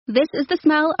This is the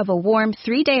smell of a warm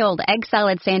 3-day-old egg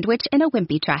salad sandwich in a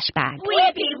wimpy trash bag.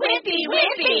 Wimpy, wimpy,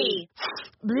 wimpy!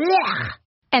 Blech.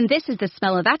 And this is the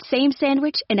smell of that same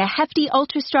sandwich in a hefty,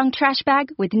 ultra-strong trash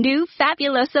bag with new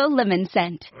Fabuloso lemon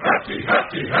scent. Hefty,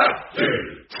 hefty, hefty!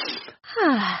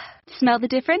 Smell the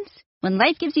difference? When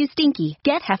life gives you stinky,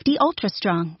 get Hefty Ultra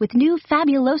Strong with new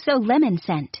Fabuloso lemon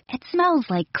scent. It smells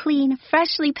like clean,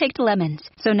 freshly picked lemons.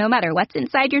 So no matter what's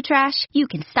inside your trash, you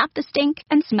can stop the stink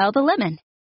and smell the lemon.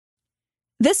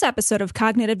 This episode of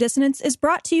Cognitive Dissonance is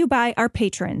brought to you by our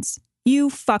patrons.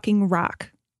 You fucking rock.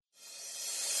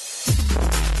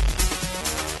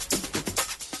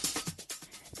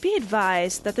 Be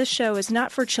advised that this show is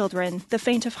not for children, the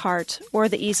faint of heart, or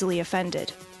the easily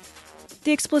offended.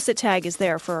 The explicit tag is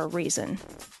there for a reason.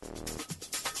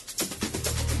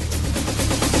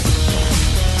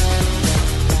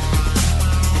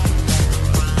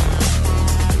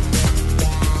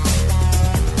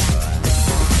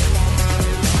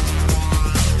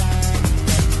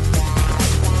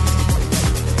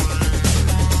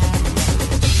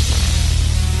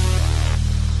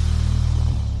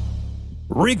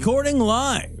 Recording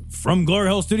live from Glory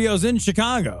Hole Studios in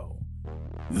Chicago,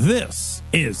 this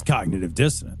is Cognitive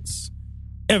Dissonance.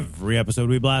 Every episode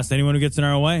we blast anyone who gets in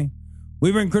our way.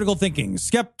 We bring critical thinking,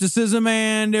 skepticism,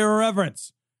 and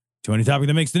irreverence to any topic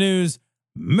that makes the news,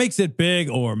 makes it big,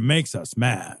 or makes us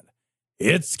mad.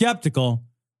 It's skeptical,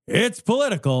 it's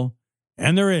political,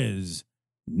 and there is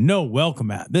no welcome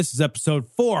mat. This is episode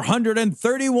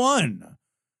 431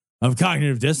 of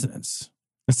Cognitive Dissonance.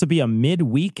 This will be a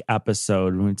midweek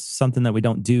episode. It's something that we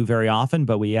don't do very often,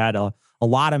 but we had a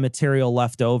lot of material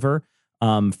left over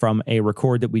from a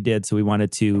record that we did. So we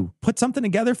wanted to put something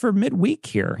together for midweek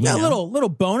here. Yeah, a little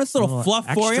bonus, little fluff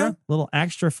extra, for you. A little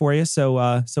extra for you.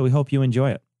 So we hope you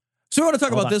enjoy it. So we want to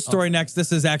talk about this story next.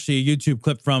 This is actually a YouTube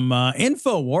clip from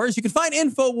InfoWars. You can find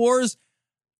InfoWars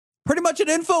pretty much at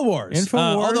InfoWars.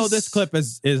 Although this clip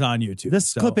is on YouTube.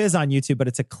 This clip is on YouTube, but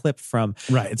it's a clip from...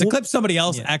 Right. It's a clip somebody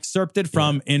else excerpted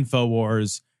from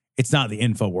InfoWars. It's not the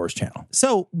InfoWars channel.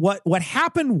 So what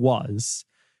happened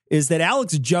is that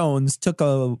Alex Jones took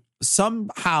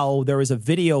somehow there was a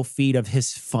video feed of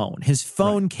his phone. His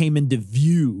phone came into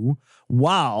view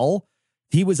while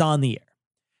he was on the air.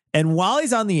 And while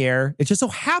he's on the air, it just so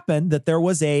happened that there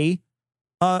was a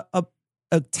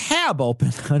tab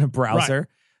open on a browser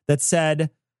that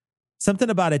said something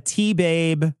about a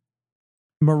T-Babe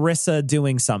Marissa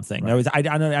doing something. Right. I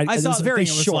don't know. I saw it was very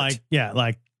short.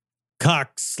 Like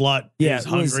cock slut is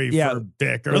hungry for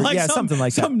dick or something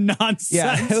like that. Some nonsense.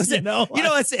 Yeah,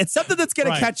 it's something that's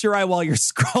going to catch your eye while you're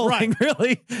scrolling.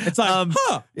 Really, it's like,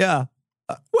 yeah.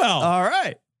 Well, all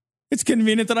right. It's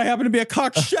convenient that I happen to be a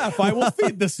cock chef. I will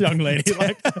feed this young lady.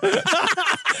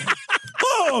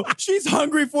 Oh, she's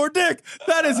hungry for dick.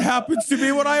 That happens to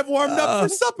be what I have warmed up for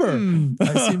supper.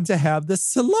 I seem to have the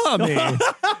salami.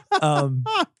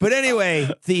 But anyway,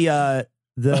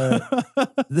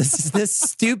 this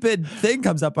stupid thing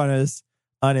comes up on his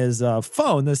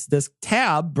phone. This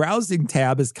browsing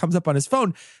tab comes up on his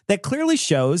phone that clearly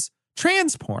shows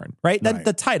trans porn, right?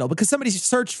 The title, because somebody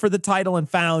searched for the title and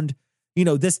found,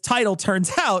 this title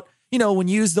turns out, when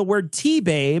you use the word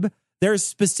T-Babe, there's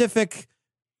specific.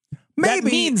 That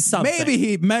means something. Maybe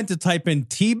he meant to type in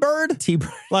T-Bird,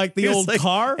 like the old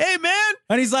car. Hey, man.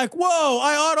 And he's like, whoa,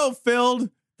 I auto-filled.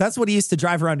 That's what he used to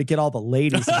drive around to get all the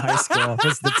ladies in high school.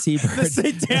 Was the T-Bird. The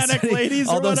satanic ladies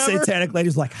all or those whatever. Satanic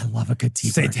ladies like, I love a good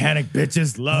T-Bird. Satanic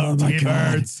bitches love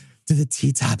T-Birds. Do the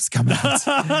T-tops come out?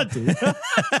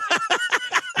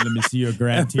 Let me see your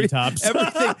grand T-tops.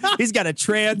 Everything. He's got a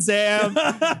Trans Am.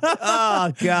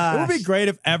 Oh, God. It would be great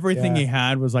if everything he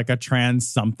had was like a trans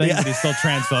something, but he's still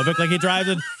transphobic. Like he drives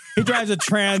a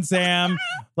Trans Am.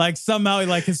 Like somehow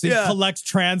he collects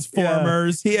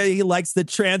Transformers. Yeah. He likes the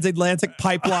transatlantic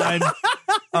pipeline.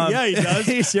 Yeah, he does.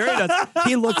 He sure he does.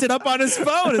 He looked it up on his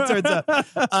phone, it turns out.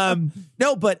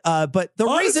 No, but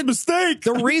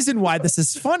the reason why this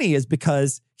is funny is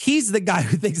because he's the guy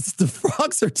who thinks the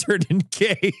frogs are turning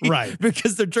gay. Right.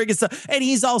 Because they're drinking stuff. And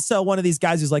he's also one of these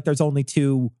guys who's like, there's only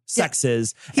two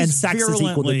sexes and sex is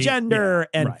equal to gender.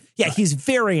 He's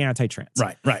very anti-trans.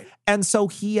 Right. And so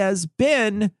he has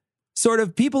been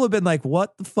people have been like,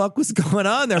 what the fuck was going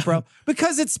on there, bro?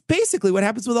 Because it's basically what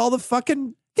happens with all the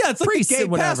fucking it's like the gay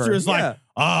pastor is like,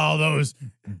 oh, those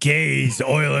gays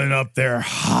oiling up their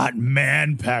hot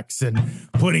man pecs and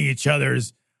putting each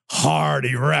other's hard,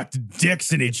 erect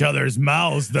dicks in each other's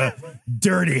mouths, the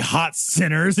dirty, hot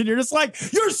sinners. And you're just like,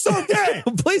 you're so gay.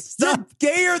 Please stop.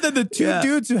 You're gayer than the two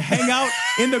dudes who hang out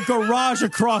in the garage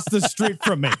across the street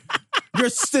from me.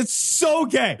 It's so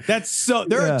gay.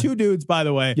 There are two dudes, by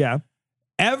the way. Yeah.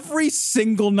 every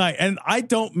single night, and I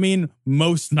don't mean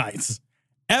most nights,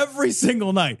 every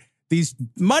single night,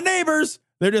 my neighbors,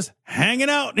 they're just hanging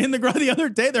out in the garage. The other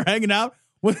day, they're hanging out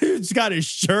with he's got his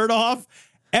shirt off.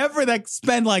 They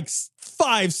spend like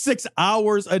 5-6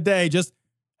 hours a day just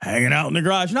hanging out in the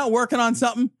garage, not working on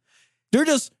something. They're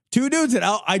just two dudes, and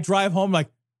I drive home like,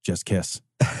 just kiss.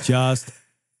 Just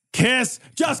kiss.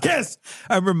 Just kiss.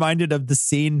 I'm reminded of the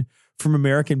scene from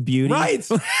American Beauty. Right.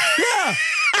 Yeah.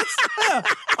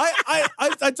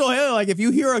 I told Haley, like, if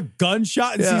you hear a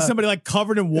gunshot and see somebody like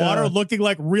covered in water looking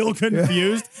like real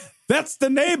confused, that's the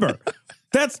neighbor.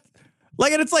 That's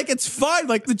like, and it's like, it's fine.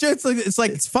 Like,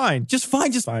 it's fine. Just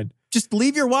fine. Just fine. Just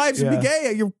leave your wives and be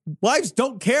gay. Your wives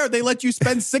don't care. They let you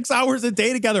spend 6 hours a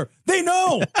day together. They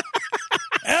know.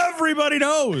 Everybody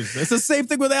knows. It's the same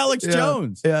thing with Alex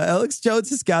Jones. Yeah, Alex Jones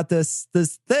has got this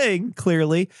thing,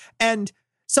 clearly. And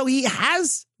so he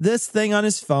has this thing on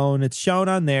his phone. It's shown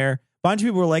on there. A bunch of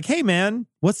people were like, hey, man,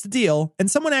 what's the deal? And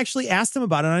someone actually asked him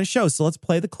about it on his show. So let's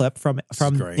play the clip from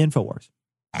InfoWars.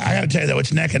 I got to tell you, though,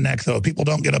 it's neck and neck, though. If people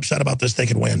don't get upset about this, they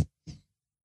could win.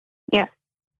 Yeah.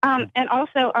 And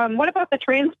also, what about the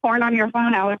trans porn on your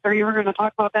phone, Alex? Or you were going to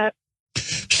talk about that?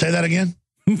 Say that again.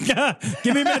 Give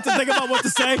me a minute to think about what to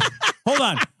say. Hold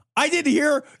on. I did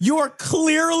hear your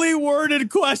clearly worded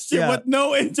question with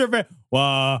no intervention.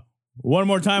 One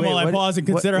more time while I pause and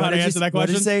consider how to answer that question. What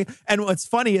did you say? And what's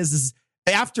funny is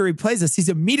after he plays this, he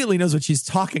immediately knows what she's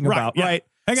talking about, right?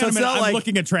 Hang on a minute. I'm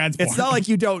looking at trans porn. It's not like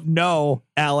you don't know,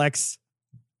 Alex.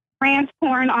 Trans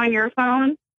porn on your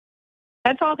phone?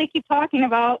 That's all they keep talking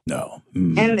about. No.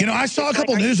 And I saw a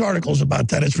couple news articles about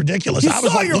that. It's ridiculous. I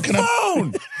was looking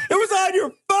phone. It was on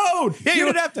your phone. Yeah, you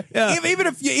didn't have to. Yeah. Even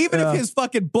if his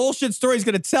fucking bullshit story is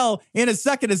going to tell in a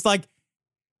second, it's like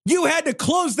you had to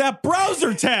close that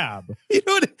browser tab. You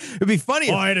know what? It'd be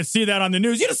funny. I had to see that on the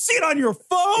news. You had to see it on your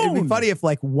phone. It'd be funny if,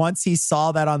 like, once he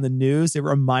saw that on the news, it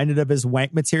reminded of his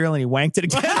wank material and he wanked it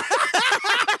again.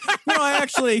 I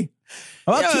actually.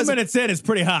 About 2 minutes in, it's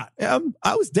pretty hot. Yeah,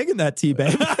 I was digging that tea,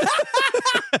 babe.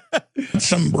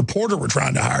 Some reporter we're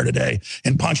trying to hire today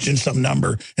and punched in some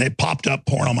number and it popped up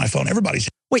porn on my phone.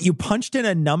 Wait, you punched in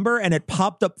a number and it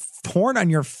popped up porn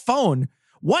on your phone?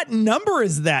 What number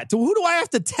is that? Who do I have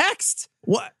to text?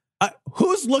 What?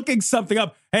 Who's looking something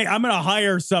up? Hey, I'm going to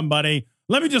hire somebody.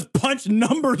 Let me just punch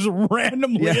numbers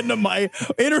randomly into my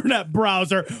internet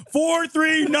browser.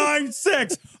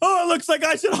 4396. Oh, it looks like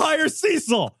I should hire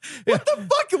Cecil. What the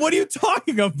fuck? What are you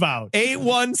talking about?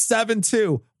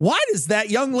 8172. Why does that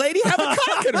young lady have a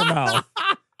cock in her mouth?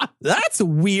 That's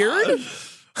weird.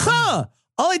 Huh.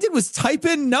 All I did was type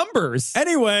in numbers.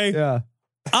 Anyway,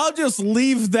 I'll just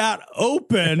leave that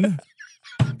open.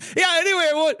 Anyway,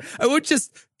 I would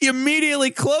just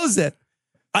immediately close it.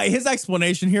 His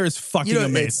explanation here is fucking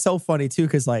amazing. It's so funny too,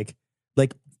 because when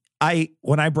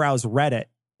I browse Reddit,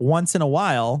 once in a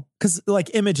while, because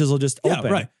like images will just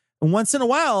open, right? And once in a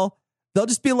while, they'll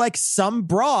just be like some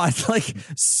broad, like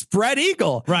spread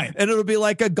eagle, right? And it'll be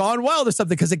like a Gone Wild or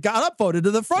something because it got upvoted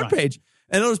to the front page,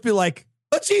 and it'll just be like,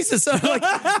 oh Jesus! I'm like,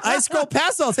 I scroll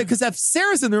past all because if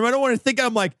Sarah's in the room, I don't want to think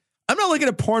I'm like, I'm not looking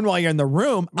at porn while you're in the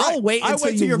room. Right. I'll wait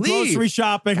until you your leave. Grocery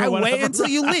shopping. I wait until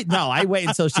you leave. No, I wait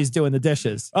until she's doing the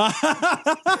dishes.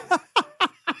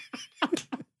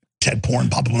 Had porn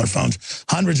pop up on their phones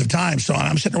hundreds of times. So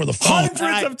I'm sitting there with a phone.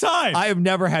 Hundreds of times. I have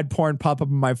never had porn pop up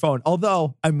on my phone,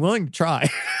 although I'm willing to try.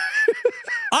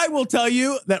 I will tell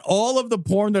you that all of the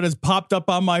porn that has popped up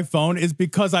on my phone is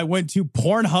because I went to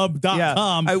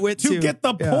Pornhub.com to get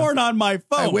the porn on my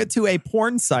phone. I went to a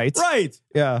porn site. Right.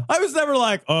 Yeah. I was never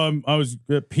like, I was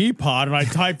at Peapod and I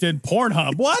typed in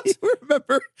Pornhub. What? You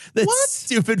remember that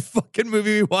stupid fucking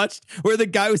movie we watched where the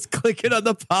guy was clicking on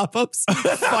the pop-ups?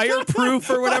 Fireproof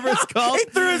or whatever it's called. He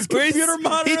threw his computer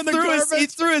monitor in the garbage. He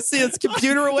threw his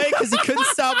computer away because he couldn't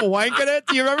stop wanking it.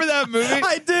 Do you remember that movie?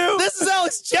 I do. This is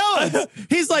Alex Jones.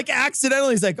 He's like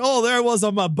accidentally, he's like, oh, there I was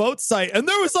on my boat site and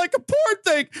there was like a porn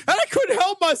thing and I couldn't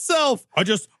help myself.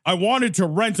 I wanted to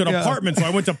rent an apartment, so I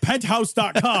went to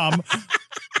penthouse.com.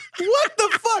 What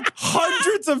the fuck?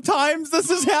 Hundreds of times this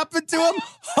has happened to him?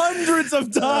 Hundreds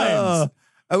of times.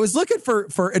 I was looking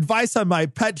for advice on my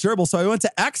pet gerbil, so I went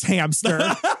to X Hamster.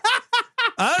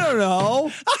 I don't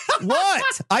know.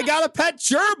 What? I got a pet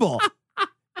gerbil.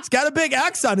 He's got a big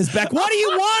X on his back. What do you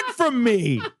want from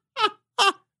me?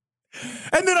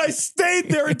 And then I stayed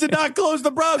there and did not close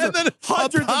the browser. And then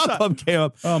hundreds of times came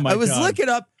up. Oh my God. I was looking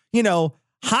up,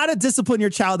 how to discipline your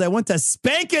child. I went to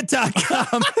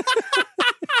spankit.com.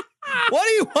 What do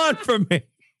you want from me?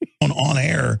 On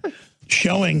air,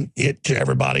 showing it to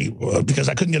everybody because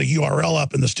I couldn't get a URL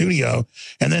up in the studio.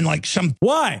 And then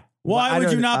Why? Why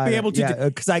would you not be able to? Yeah,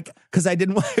 because I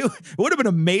didn't. It would have been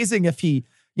amazing if he.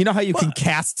 You know how you can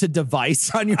cast to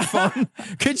device on your phone?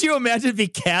 Could you imagine if he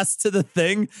cast to the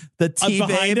thing, the TV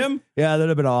behind him? Yeah, that'd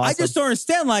have been awesome. I just don't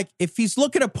understand. Like, if he's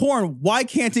looking at porn, why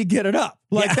can't he get it up?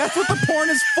 Like, that's what the porn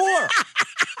is for.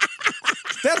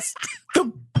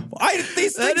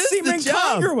 These things seem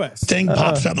incongruous. Thing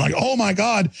pops up, I'm like, oh my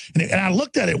God. And I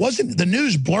looked at it. It wasn't, the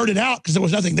news blurred it out because there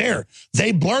was nothing there.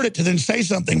 They blurred it to then say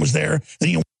something was there. Then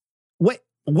you Wait,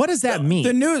 what does that mean?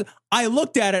 The news, I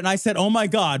looked at it and I said, oh my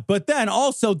God. But then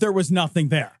also there was nothing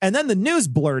there. And then the news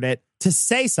blurred it to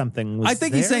say something was I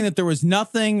think there? he's saying that there was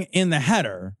nothing in the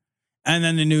header. And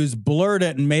then the news blurred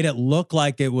it and made it look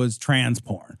like it was trans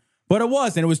porn. But it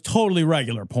wasn't. It was totally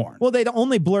regular porn. Well, they'd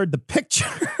only blurred the picture.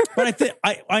 But I think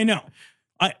I know.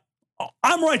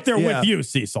 I'm right there with you,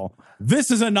 Cecil.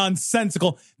 This is a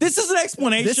nonsensical. This is an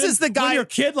explanation. This is the guy. When your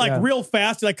kid, real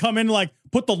fast, you like come in, like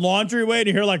put the laundry away, and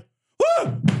you hear like,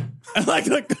 whoo! And like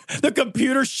the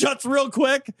computer shuts real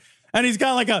quick, and he's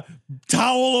got like a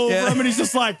towel over him, and he's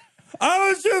just like,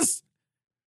 I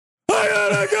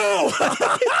gotta go.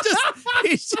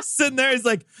 he's just sitting there. He's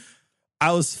like,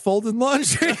 I was folding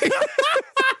laundry.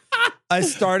 I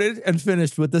started and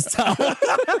finished with this towel.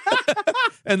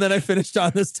 And then I finished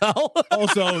on this towel.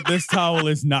 Also, this towel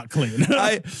is not clean.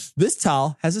 This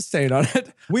towel has a stain on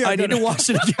it. I need to wash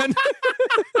it again.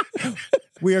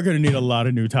 We are going to need a lot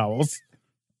of new towels.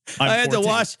 I had to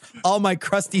wash all my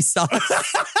crusty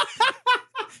socks.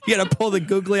 You got to pull the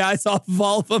googly eyes off of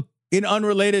all of them. In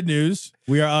unrelated news,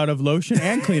 we are out of lotion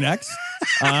and Kleenex.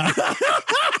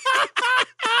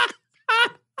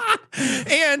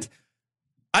 And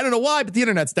I don't know why, but the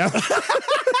internet's down.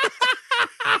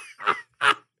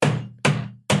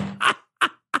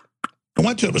 I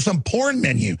went to it was some porn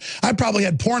menu. I probably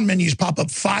had porn menus pop up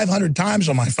 500 times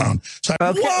on my phone. So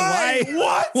Why?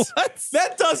 What?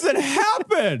 That doesn't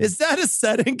happen. Is that a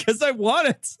setting? Because I want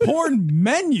it. Porn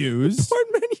menus?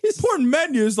 Porn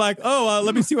menus like,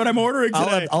 let me see what I'm ordering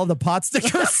today. All the pot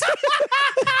stickers.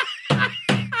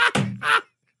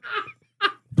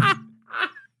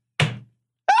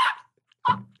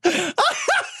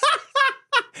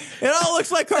 It all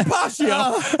looks like Carpaccio.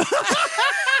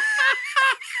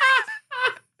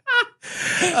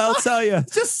 I'll tell you.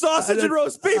 It's just sausage and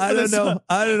roast beef. I don't know.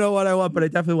 I don't know what I want, but I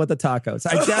definitely want the tacos.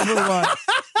 I definitely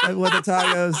want the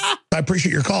tacos. I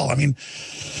appreciate your call. I mean,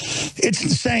 it's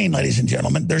insane, ladies and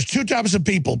gentlemen. There's two types of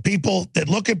people that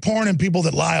look at porn and people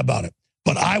that lie about it.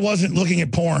 But I wasn't looking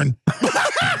at porn.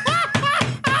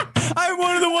 I'm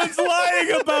one of the ones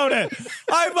lying about it.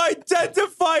 I'm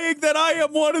identifying that I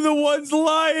am one of the ones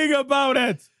lying about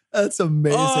it. That's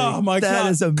amazing. Oh, my God.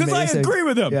 That is amazing. Because I agree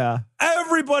with him. Yeah.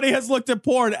 Everybody has looked at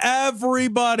porn.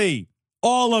 Everybody.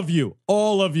 All of you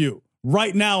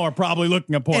right now are probably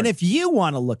looking at porn. And if you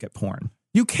want to look at porn,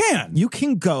 you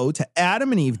can go to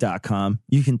adamandeve.com.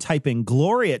 You can type in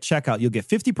Glory at checkout. You'll get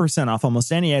 50% off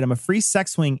almost any item, a free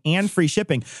sex swing and free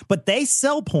shipping. But they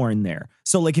sell porn there.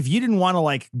 So like if you didn't want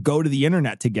to go to the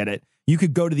internet to get it, you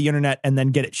could go to the internet and then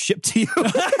get it shipped to you.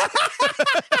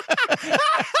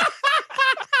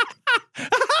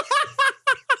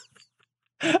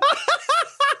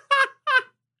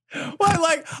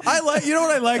 I like, you know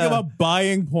what I like about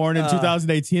buying porn in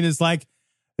 2018 is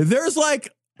there's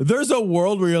a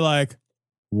world where you're like,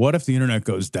 what if the internet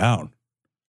goes down?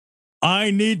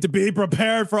 I need to be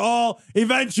prepared for all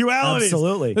eventualities.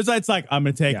 Absolutely. It's like, I'm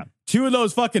going to take 2 of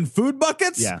those fucking food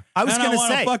buckets. Yeah. I was going to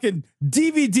say a fucking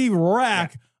DVD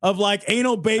rack of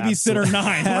Anal Babysitter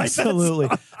 9. Absolutely.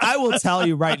 I will tell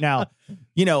you right now,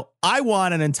 I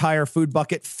want an entire food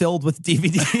bucket filled with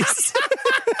DVDs.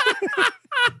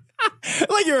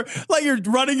 like you're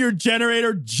running your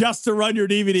generator just to run your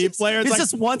DVD player. It's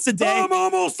just once a day. I'm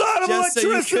almost out of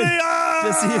electricity.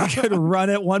 Just so you could run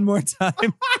it one more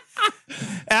time.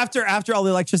 After all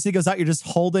the electricity goes out, you're just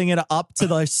holding it up to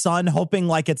the sun, hoping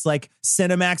it's like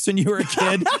Cinemax when you were a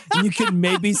kid, and you could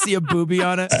maybe see a boobie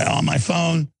on it. On my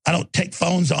phone, I don't take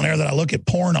phones on air that I look at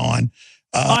porn on.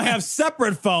 I have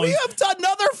separate phones. We have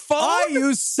another phone. I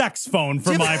use sex phone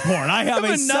for my porn. I have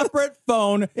a separate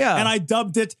phone, and I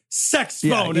dubbed it sex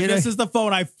phone. And this is the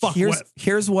phone I fuck with.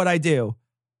 Here's what I do.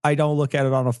 I don't look at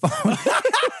it on a phone.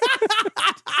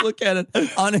 Look at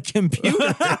it on a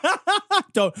computer.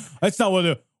 That's not what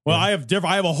it. Well, I have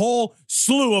a whole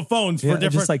slew of phones for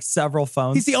different. Just several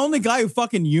phones. He's the only guy who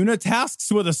fucking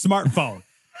unitasks with a smartphone.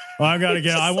 Well,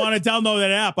 I want to download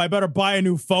that app. I better buy a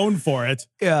new phone for it.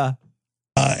 Yeah.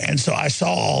 And so I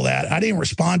saw all that. I didn't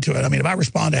respond to it. I mean, if I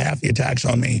respond to half the attacks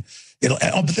on me, it'll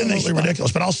absolutely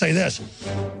ridiculous. But I'll say this.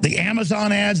 The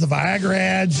Amazon ads, the Viagra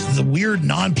ads, the weird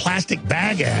non-plastic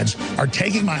bag ads are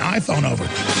taking my iPhone over.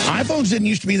 iPhones didn't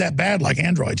used to be that bad like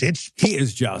Androids. He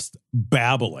is just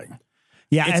babbling.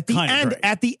 Yeah, It's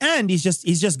at the end, he's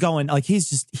just going like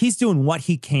he's doing what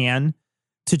he can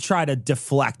to try to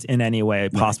deflect in any way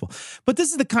possible. Right. But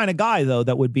this is the kind of guy though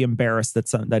that would be embarrassed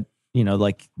that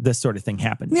like this sort of thing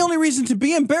happened. The only reason to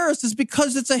be embarrassed is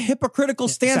because it's a hypocritical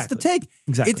stance to take.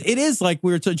 Exactly. It is like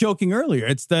we were joking earlier.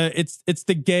 It's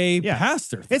the gay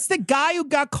pastor. It's the guy who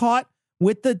got caught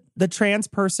with the trans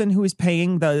person who is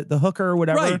paying the hooker or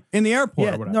whatever. Right, in the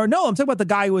airport or whatever. No, I'm talking about the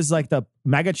guy who was like the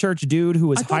mega church dude who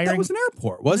was hiring. That was an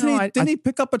airport, wasn't he? Didn't he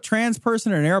pick up a trans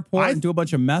person at an airport and do a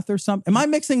bunch of meth or something? Am I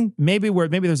mixing? Maybe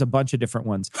there's a bunch of different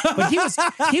ones. But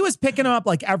he was picking them up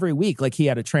like every week, like he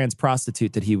had a trans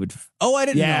prostitute that he would. Oh, I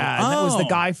didn't know. Yeah, and it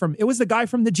was the guy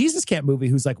from the Jesus Camp movie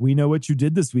who's like, we know what you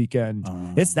did this weekend.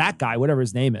 It's that guy, whatever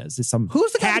his name is. It's some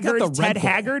who's the guy Haggard, that got the Ted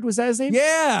Haggard, was that his name?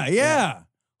 Yeah.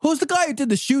 Who's the guy who did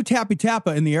the shoe tappy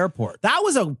tappa in the airport? That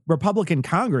was a Republican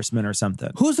congressman or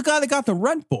something. Who's the guy that got the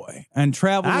rent boy and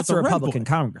traveled with the rent boy? That's a Republican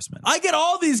congressman. I get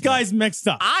all these guys mixed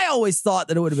up. I always thought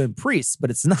that it would have been priests, but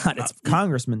it's not. It's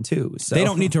congressmen too. So they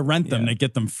don't need to rent them. They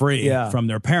get them free from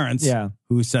their parents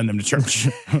who send them to church.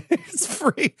 It's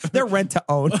free. They're rent to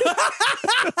own.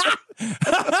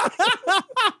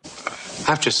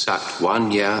 I've just sucked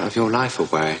 1 year of your life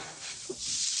away.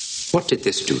 What did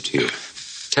this do to you?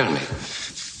 Tell me.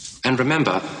 And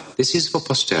remember, this is for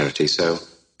posterity, so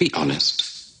be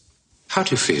honest. How do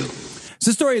you feel?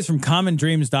 This story is from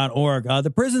commondreams.org.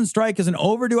 The prison strike is an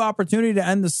overdue opportunity to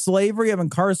end the slavery of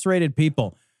incarcerated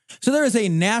people. So there is a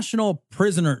national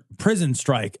prison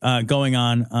strike going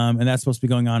on, and that's supposed to be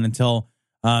going on until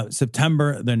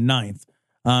September the 9th.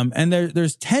 And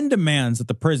there's 10 demands that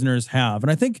the prisoners have. And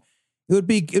I think it'd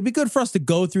be good for us to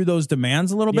go through those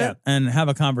demands a little bit and have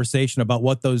a conversation about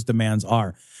what those demands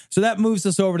are. So that moves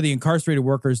us over to the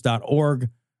incarceratedworkers.org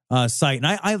site.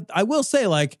 And I will say,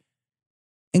 like,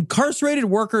 incarcerated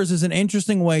workers is an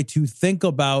interesting way to think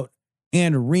about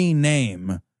and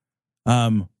rename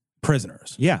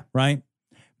prisoners. Yeah. Right?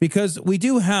 Because we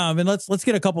do have, and let's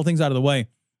get a couple things out of the way.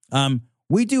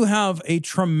 We do have a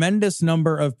tremendous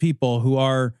number of people who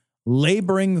are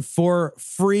laboring for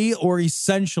free or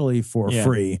essentially for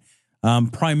free,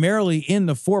 primarily in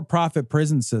the for-profit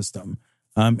prison system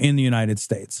in the United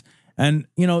States. And,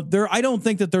 you know, I don't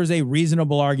think that there's a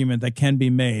reasonable argument that can be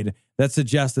made that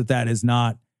suggests that that is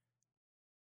not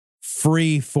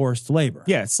free forced labor.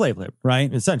 Yeah, it's slave labor.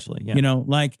 Right? Essentially, yeah. You know,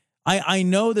 like, I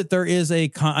know that there is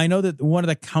I know that one of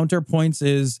the counterpoints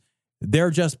is they're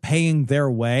just paying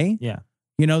their way. Yeah.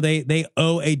 You know, they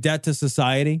owe a debt to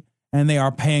society, and they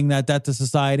are paying that debt to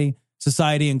society.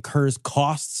 Society incurs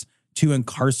costs to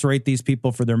incarcerate these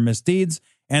people for their misdeeds,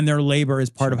 and their labor is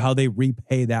part of how they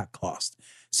repay that cost.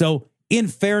 So in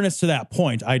fairness to that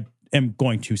point, I am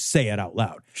going to say it out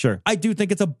loud. Sure. I do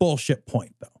think it's a bullshit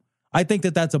point, though. I think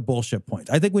that that's a bullshit point.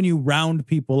 I think when you round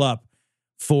people up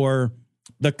for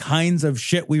the kinds of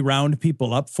shit we round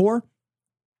people up for,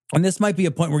 and this might be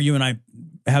a point where you and I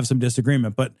have some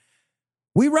disagreement, but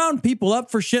we round people up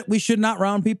for shit we should not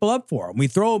round people up for. We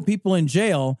throw people in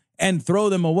jail and throw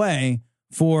them away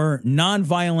for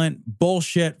nonviolent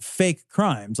bullshit fake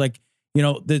crimes. Like, you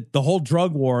know, the whole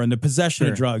drug war and the possession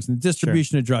of drugs and the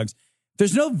distribution of drugs.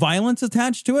 There's no violence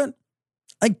attached to it.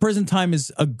 I think prison time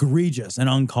is egregious and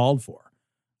uncalled for.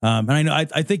 And I know,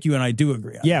 I think you and I do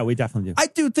agree on that. We definitely do. I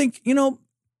do think, you know,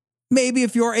 maybe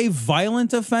if you're a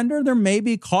violent offender, there may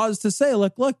be cause to say,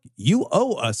 look, you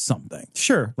owe us something.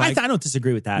 Sure. Like, I don't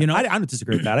disagree with that. You know, I don't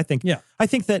disagree with that. I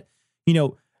think that, you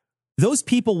know, those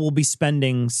people will be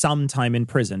spending some time in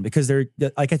prison because they're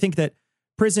like, I think that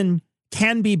prison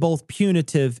can be both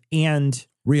punitive and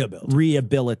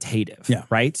rehabilitative. Yeah.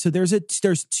 Right. So there's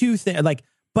two things like,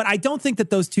 but I don't think that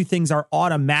those two things are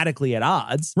automatically at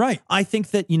odds. Right. I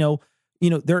think that, you know,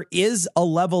 there is a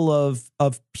level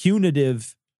of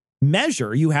punitive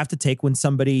measure you have to take when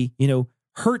somebody, you know,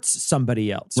 hurts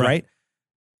somebody else. Right.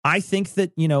 I think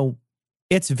that, you know,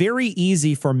 it's very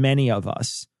easy for many of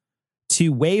us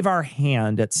to wave our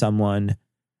hand at someone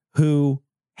who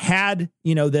had,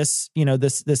 this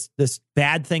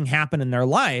bad thing happen in their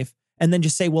life and then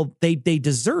just say, well, they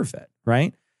deserve it.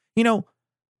 Right. You know,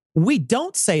 we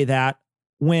don't say that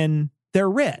when they're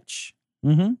rich.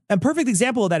 Mm-hmm. A perfect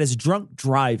example of that is drunk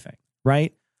driving.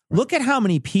 Right. Look at how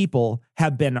many people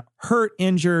have been hurt,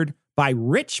 injured by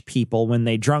rich people when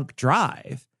they drunk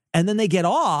drive, and then they get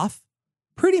off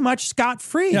pretty much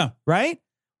scot-free. Yeah. Right.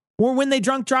 Or when they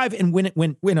drunk drive, and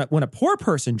when a poor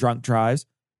person drunk drives,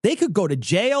 they could go to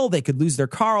jail, they could lose their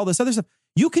car, all this other stuff.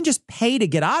 You can just pay to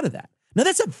get out of that. Now,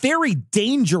 that's a very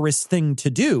dangerous thing to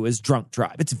do, is drunk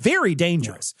drive. It's very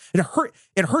dangerous.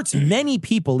 It hurts many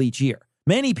people each year.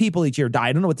 Many people each year die.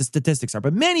 I don't know what the statistics are,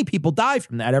 but many people die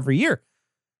from that every year.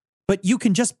 But you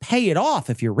can just pay it off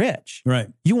if you're rich. Right.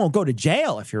 You won't go to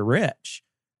jail if you're rich.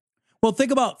 Well,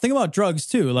 think about drugs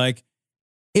too. Like,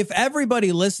 if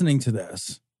everybody listening to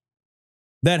this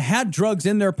that had drugs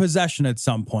in their possession at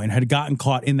some point had gotten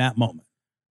caught in that moment,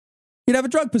 you'd have a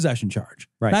drug possession charge.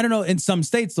 Right. And I don't know, in some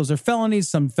states, those are felonies.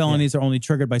 Some felonies are only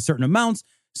triggered by certain amounts.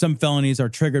 Some felonies are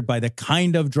triggered by the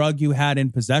kind of drug you had in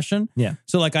possession. Yeah.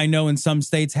 So like, I know in some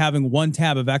states, having 1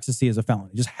 tab of ecstasy is a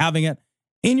felony. Just having it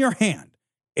in your hand,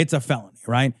 it's a felony,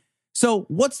 right? So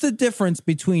what's the difference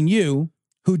between you,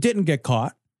 who didn't get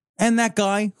caught, and that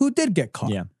guy who did get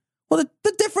caught? Yeah. Well,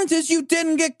 the difference is you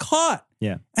didn't get caught.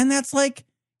 Yeah. And that's like,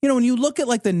 when you look at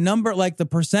like the number, like the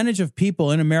percentage of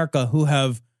people in America who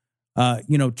have,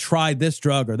 tried this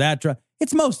drug or that drug,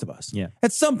 it's most of us. Yeah.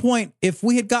 At some point, if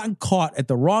we had gotten caught at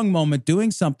the wrong moment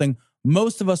doing something,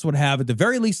 most of us would have at the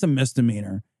very least a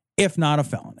misdemeanor, if not a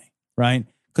felony, right?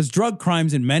 Because drug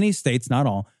crimes in many states, not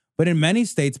all, but in many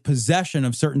states, possession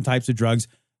of certain types of drugs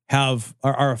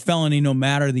are a felony no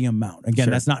matter the amount. Again,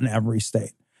 That's not in every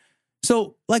state.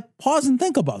 So like, pause and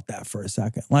think about that for a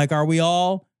second. Like, are we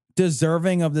all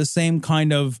deserving of the same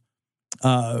kind of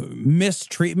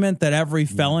mistreatment that every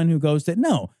felon who goes to?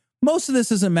 No. Most of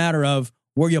this is a matter of,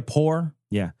 were you poor?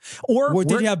 Yeah. Or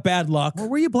did you have bad luck? Or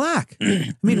were you black?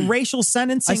 I mean, racial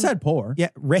sentencing. I said poor. Yeah.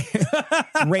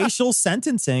 Racial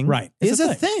sentencing is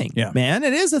a thing. Yeah. Man,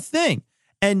 it is a thing.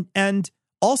 And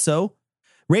also,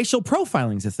 racial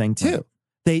profiling is a thing too.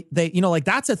 Right. They like,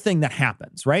 that's a thing that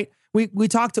happens, right? We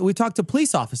talked to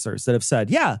police officers that have said,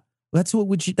 yeah, that's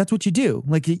what you do.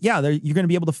 Like, yeah, you're going to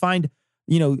be able to find,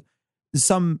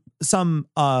 some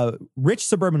rich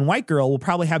suburban white girl will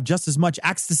probably have just as much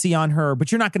ecstasy on her,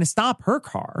 but you're not going to stop her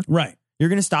car. Right. You're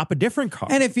going to stop a different car.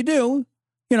 And if you do,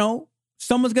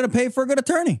 someone's going to pay for a good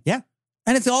attorney. Yeah.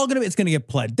 And it's all going to get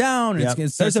pled down. And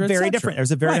There's a very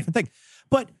different thing.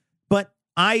 But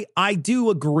I do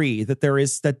agree that there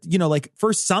is that, like,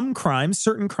 for some crimes,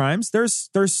 certain crimes, there's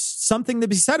something to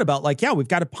be said about, like, yeah, we've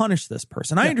got to punish this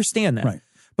person. I understand that. Right.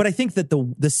 But I think that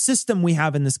the system we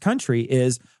have in this country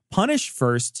is punish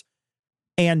first.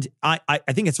 And I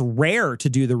think it's rare to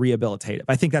do the rehabilitative.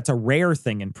 I think that's a rare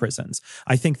thing in prisons.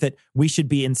 I think that we should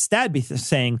be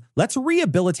saying, let's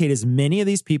rehabilitate as many of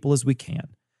these people as we can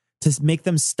to make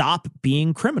them stop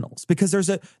being criminals, because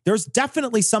there's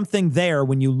definitely something there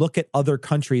when you look at other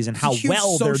countries and how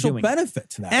well they're doing.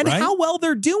 Benefit to that, and right? how well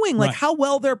they're doing, like how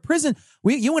well their prison.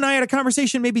 You and I had a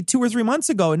conversation maybe 2 or 3 months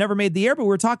ago. It never made the air, but we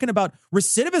were talking about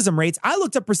recidivism rates. I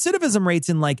looked up recidivism rates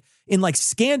in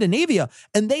Scandinavia,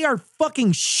 and they are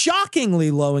fucking shockingly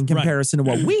low in comparison to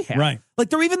what we have. Right. Like,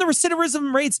 they're even the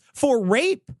recidivism rates for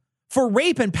rape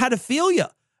and pedophilia.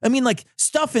 I mean, like,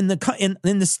 stuff in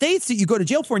the States that you go to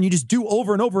jail for and you just do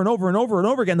over and over and over and over and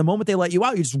over again. The moment they let you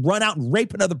out, you just run out and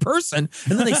rape another person,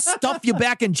 and then they stuff you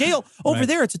back in jail. Over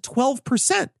there, it's a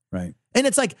 12%. Right. And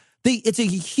it's like, it's a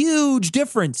huge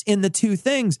difference in the two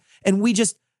things. And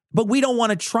but we don't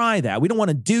want to try that. We don't want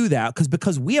to do that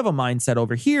because we have a mindset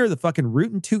over here, the fucking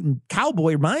rootin' tootin'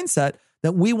 cowboy mindset,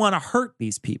 that we want to hurt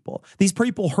these people. These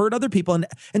people hurt other people. And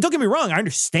don't get me wrong, I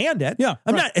understand it. Yeah.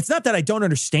 It's not that I don't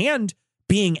understand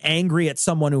being angry at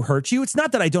someone who hurt you. It's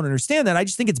not that I don't understand that. I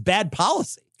just think it's bad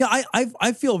policy. Yeah,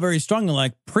 I feel very strongly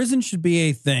like prison should be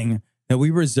a thing that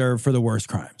we reserve for the worst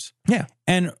crimes. Yeah.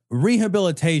 And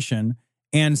rehabilitation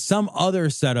and some other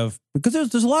set of, because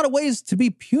there's a lot of ways to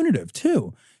be punitive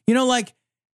too. Like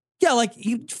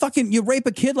you rape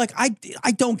a kid. Like,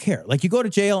 I don't care. Like, you go to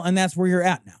jail and that's where you're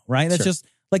at now. Right. That's just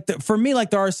like, for me, like,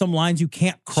 there are some lines you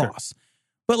can't cross,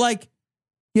 but like,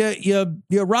 you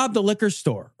robbed a liquor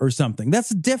store or something. That's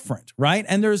different, right?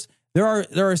 And there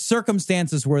are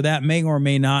circumstances where that may or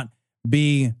may not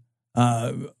be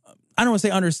I don't want to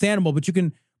say understandable, but you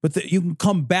can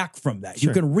come back from that. Sure.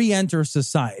 You can re-enter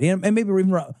society and maybe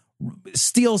even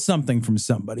steal something from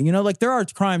somebody. Like, there are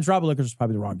crimes. Rob a liquor is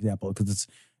probably the wrong example because it's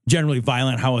generally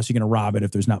violent. How else are you going to rob it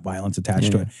if there's not violence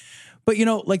attached to it? But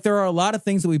like, there are a lot of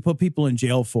things that we put people in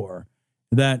jail for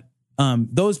that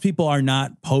those people are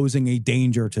not posing a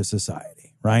danger to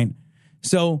society, right?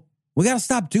 So we got to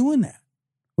stop doing that.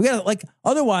 We got to,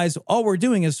 otherwise all we're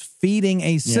doing is feeding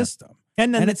a system.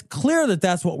 And it's clear that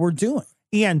that's what we're doing.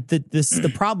 And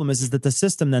the problem is that the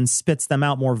system then spits them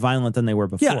out more violent than they were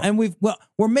before. Yeah, and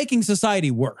we're making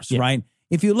society worse, right?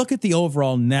 If you look at the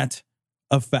overall net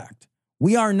effect,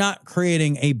 we are not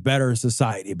creating a better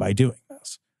society by doing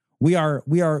this. We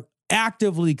are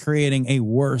actively creating a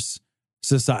worse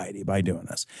society by doing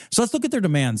this. So let's look at their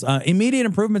demands. Immediate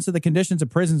improvements to the conditions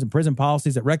of prisons and prison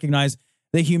policies that recognize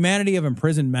the humanity of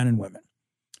imprisoned men and women.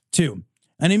 2,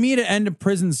 an immediate end to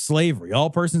prison slavery. All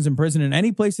persons in prison in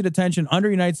any place of detention under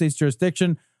United States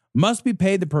jurisdiction must be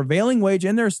paid the prevailing wage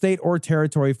in their state or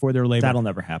territory for their labor. That'll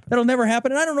never happen. That'll never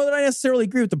happen. And I don't know that I necessarily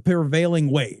agree with the prevailing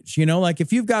wage. You know, like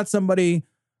if you've got somebody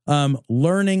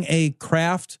learning a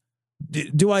craft,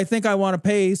 do I think I want to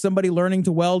pay somebody learning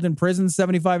to weld in prison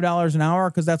 $75 an hour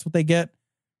because that's what they get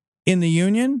in the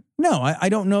union? No, I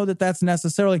don't know that that's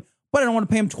necessarily, but I don't want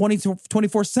to pay them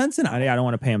 24 cents an hour. I don't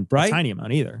want to pay them a tiny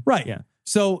amount either. Right. Yeah.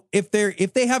 So if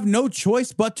they have no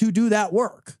choice but to do that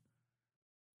work,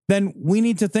 then we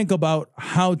need to think about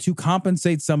how to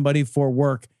compensate somebody for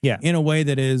work in a way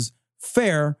that is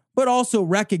fair, but also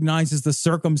recognizes the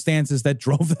circumstances that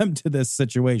drove them to this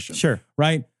situation. Sure.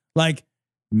 Right? Like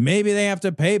maybe they have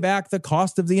to pay back the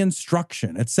cost of the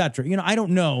instruction, et cetera. You know, I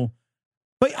don't know.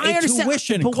 But I understand.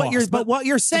 Tuition but cost, what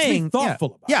you're saying, be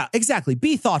thoughtful about it. Yeah, exactly.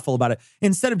 Be thoughtful about it.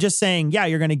 Instead of just saying, yeah,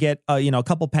 you're going to get a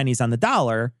couple pennies on the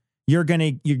dollar, you're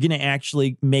going to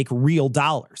actually make real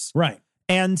dollars. Right.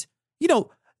 And,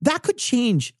 that could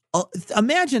change.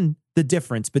 Imagine the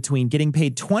difference between getting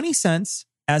paid 20 cents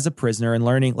as a prisoner and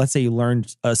learning, let's say you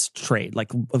learned a trade,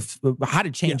 like how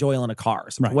to change oil in a car or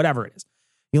something, whatever it is.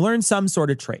 You learn some sort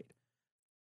of trade.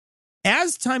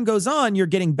 As time goes on, you're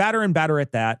getting better and better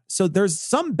at that. So there's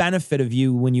some benefit of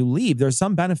you when you leave. There's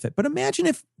some benefit. But imagine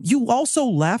if you also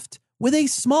left with a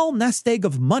small nest egg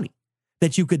of money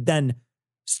that you could then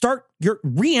start your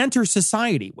re-enter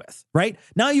society with, right?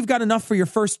 Now you've got enough for your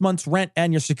first month's rent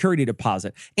and your security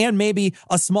deposit and maybe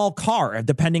a small car,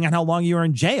 depending on how long you were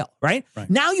in jail, right?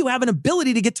 Now you have an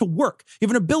ability to get to work. You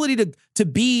have an ability to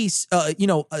be,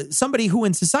 somebody who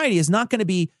in society is not going to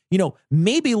be,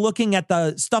 maybe looking at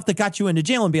the stuff that got you into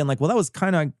jail and being like, well, that was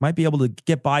kind of, might be able to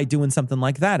get by doing something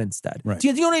like that instead. Right. Do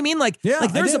you know what I mean? Like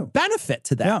there's a benefit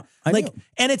to that. Yeah, I do.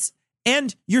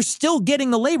 And you're still getting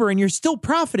the labor and you're still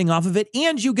profiting off of it.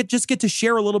 And you just get to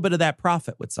share a little bit of that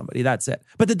profit with somebody. That's it.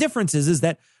 But the difference is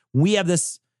that we have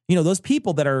this, those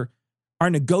people that are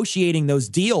negotiating those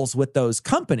deals with those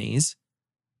companies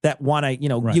that want to,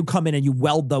 you come in and you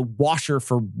weld the washer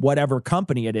for whatever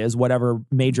company it is, whatever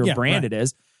major brand it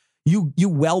is. You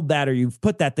weld that or you've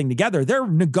put that thing together. They're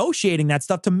negotiating that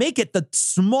stuff to make it the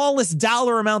smallest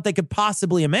dollar amount they could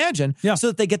possibly imagine so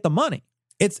that they get the money.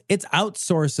 It's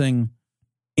outsourcing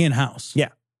in-house. Yeah.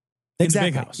 Exactly.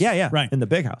 In the big house. Yeah. Right. In the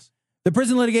big house. The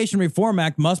Prison Litigation Reform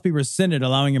Act must be rescinded,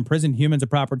 allowing imprisoned humans a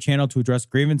proper channel to address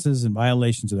grievances and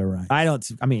violations of their rights. I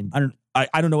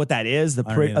don't know what that is, the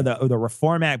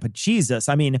Reform Act, but Jesus,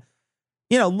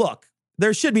 look,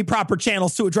 there should be proper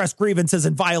channels to address grievances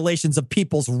and violations of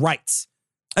people's rights.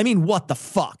 I mean, what the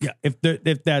fuck? Yeah.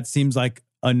 If that seems like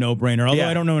a no-brainer, although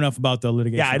I don't know enough about the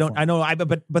litigation. Yeah,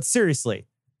 but seriously.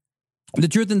 The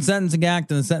Truth in Sentencing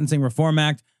Act and the Sentencing Reform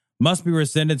Act must be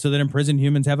rescinded so that imprisoned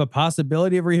humans have a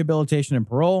possibility of rehabilitation and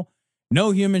parole.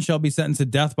 No human shall be sentenced to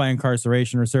death by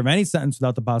incarceration or serve any sentence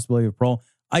without the possibility of parole.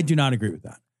 I do not agree with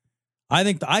that. I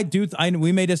do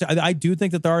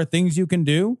think that there are things you can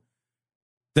do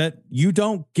that you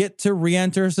don't get to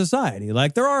re-enter society.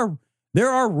 Like there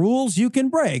are rules you can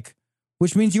break,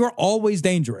 which means you are always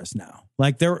dangerous now.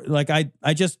 There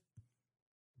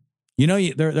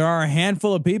are a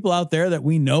handful of people out there that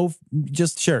we know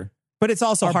just but it's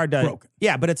also hard to broken.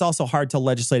 Yeah, but it's also hard to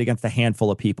legislate against a handful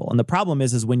of people. And the problem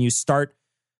is when you start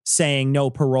saying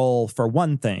no parole for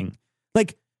one thing,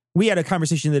 like we had a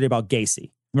conversation today about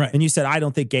Gacy. Right. And you said, I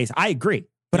don't think Gacy. I agree.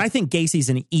 But I think Gacy's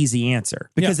an easy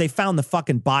answer because they found the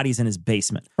fucking bodies in his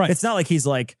basement. Right. It's not like he's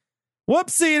like,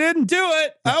 whoopsie, didn't do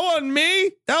it. That wasn't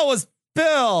me. That was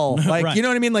Bill. Like, you know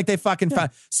what I mean? Like they fucking found.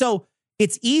 So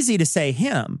it's easy to say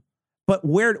him. But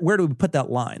where do we put that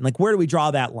line? Like, where do we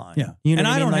draw that line? Yeah. You know and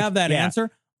I mean? don't have that answer.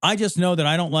 I just know that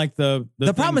I don't like the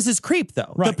problem is his creep,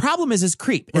 though. Right. The problem is his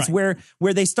creep. It's where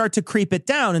they start to creep it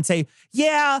down and say,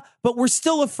 yeah, but we're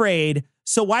still afraid.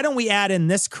 So why don't we add in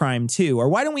this crime too? Or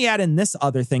why don't we add in this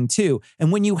other thing too?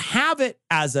 And when you have it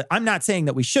I'm not saying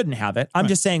that we shouldn't have it. I'm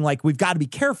just saying like, we've got to be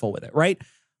careful with it, right?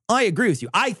 I agree with you.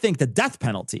 I think the death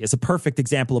penalty is a perfect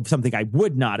example of something I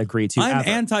would not agree to. I'm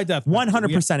anti-death penalty.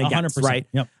 100% against, 100%. right?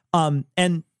 Yep.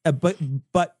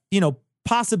 But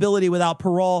possibility without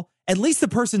parole, at least the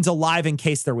person's alive in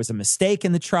case there was a mistake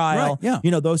in the trial. Right,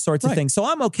 yeah. Those sorts of things. So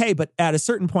I'm okay, but at a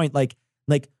certain point, like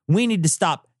we need to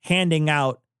stop handing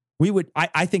out.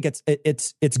 I think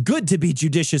it's good to be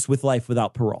judicious with life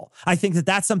without parole. I think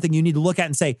that's something you need to look at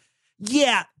and say,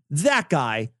 yeah, that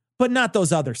guy. but not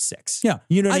those other 6. Yeah.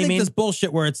 You know what I mean? I think this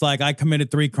bullshit where it's like, I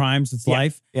committed 3 crimes, it's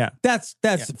life. Yeah. That's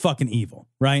fucking evil,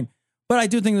 right? But I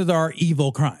do think that there are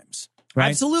evil crimes, right?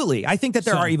 Absolutely. I think that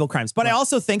there are evil crimes. But I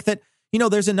also think that,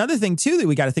 there's another thing too that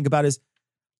we got to think about is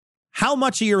how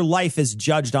much of your life is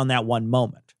judged on that one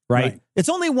moment, right? It's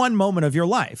only one moment of your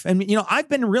life. And, I've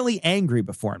been really angry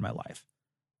before in my life.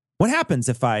 What happens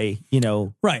if I,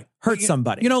 hurt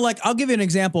somebody? I'll give you an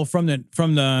example from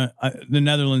the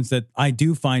Netherlands that I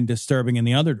do find disturbing in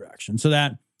the other direction. So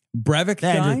that Breivik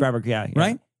guy, Andrew Breivik, yeah.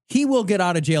 Right? He will get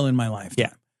out of jail in my lifetime.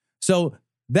 Yeah. So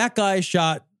that guy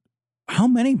shot how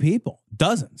many people?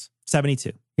 Dozens.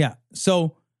 72. Yeah.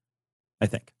 So I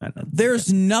think.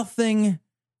 There's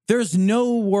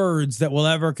no words that will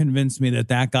ever convince me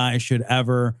that guy should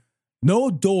ever, no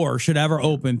door should ever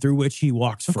open through which he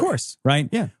walks free. Of course. Right?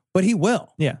 Yeah. But he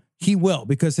will. Yeah. He will,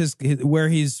 because where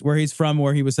he's from,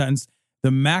 where he was sentenced,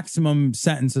 the maximum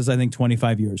sentence is, I think,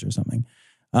 25 years or something.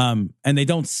 And they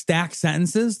don't stack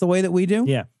sentences the way that we do.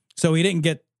 Yeah. So he didn't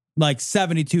get like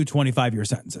 72 25-year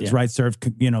sentences, right? Served,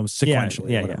 sequentially.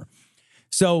 Yeah. Or whatever.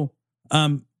 So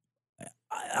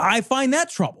I find that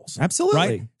troubles. Absolutely.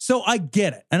 Right? So I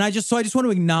get it. And I just want to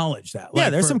acknowledge that. Yeah,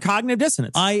 there's some cognitive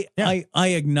dissonance. I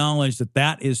acknowledge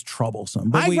that is troublesome.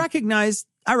 But I recognize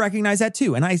that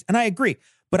too. And I agree.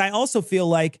 But I also feel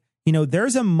like,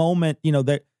 there's a moment,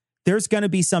 that there's going to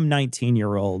be some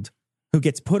 19-year-old who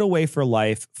gets put away for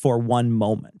life for one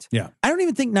moment. Yeah. I don't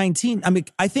even think 19. I mean,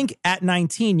 I think at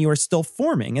 19, you are still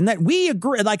forming, and that we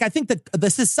agree. Like, I think that the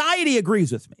society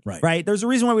agrees with me. Right. There's a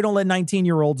reason why we don't let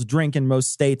 19-year-olds drink in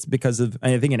most states, because of,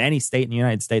 I think in any state in the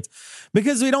United States,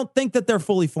 because we don't think that they're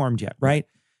fully formed yet. Right.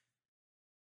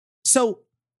 So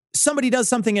somebody does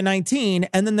something at 19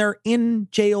 and then they're in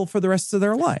jail for the rest of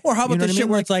their life. Or how about the shit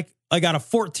where it's like, I got a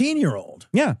 14-year-old.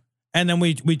 Yeah. And then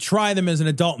we try them as an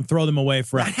adult and throw them away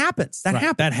forever. That happens. That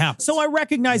happens. So I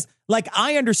recognize,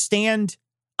 I understand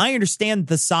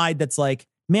the side that's like,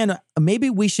 man, maybe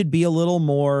we should be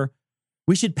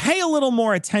we should pay a little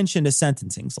more attention to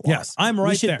sentencing laws. Yes, I'm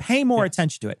right there. We should pay more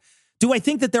attention to it. Do I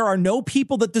think that there are no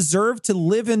people that deserve to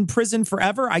live in prison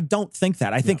forever? I don't think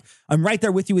that. I think I'm right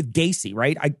there with you with Gacy,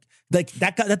 right? Like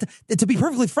that guy, to be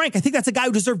perfectly frank, I think that's a guy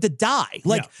who deserved to die.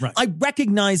 I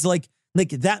recognize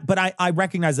that, but I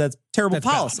recognize that's terrible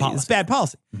policy. It's bad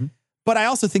policy. Mm-hmm. But I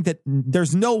also think that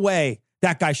there's no way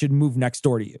that guy should move next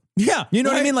door to you. Yeah. You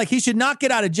know what I mean? Like, he should not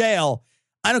get out of jail,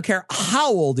 I don't care how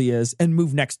old he is, and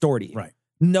move next door to you. Right.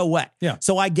 No way. Yeah.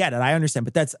 So I get it. I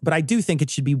understand. But I do think it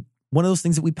should be one of those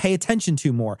things that we pay attention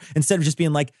to more, instead of just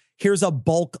being like, here's a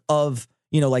bulk of,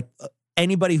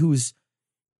 anybody who's,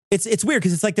 it's weird,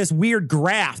 because it's like this weird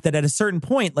graph that at a certain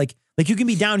point, like you can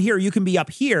be down here, you can be up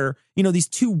here, these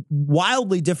two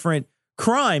wildly different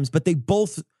crimes, but they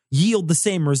both yield the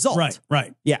same result.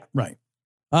 Right. Yeah. Right.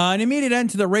 An immediate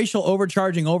end to the racial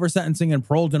overcharging, oversentencing, and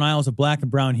parole denials of black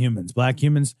and brown humans. Black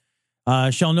humans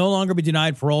shall no longer be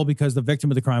denied parole because the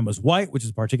victim of the crime was white, which is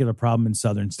a particular problem in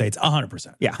southern states.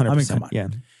 100%. Yeah, 100%. I mean, come on. Yeah.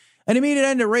 An immediate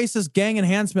end to racist gang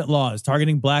enhancement laws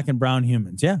targeting black and brown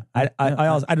humans. Yeah. I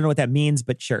don't know what that means,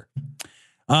 but sure.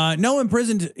 No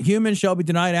imprisoned human shall be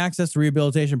denied access to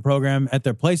rehabilitation program at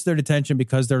their place of their detention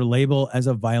because they're labeled as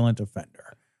a violent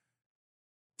offender.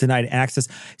 Denied access.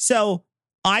 So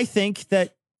I think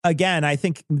that, again, I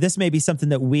think this may be something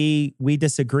that we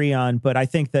disagree on, but I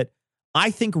think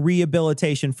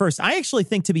rehabilitation first. I actually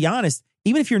think, to be honest,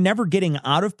 even if you're never getting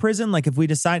out of prison, like if we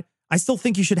decide, I still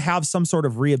think you should have some sort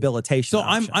of rehabilitation. So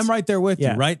I'm right there with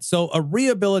you, right? So a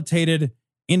rehabilitated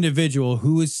individual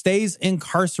who stays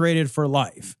incarcerated for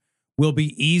life will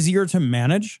be easier to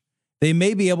manage. They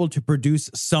may be able to produce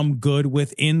some good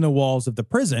within the walls of the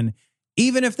prison,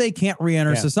 even if they can't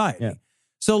re-enter society. Yeah.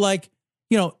 So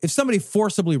if somebody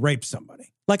forcibly rapes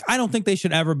somebody, I don't think they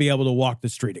should ever be able to walk the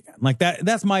street again.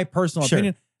 That's my personal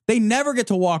opinion. They never get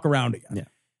to walk around again. Yeah.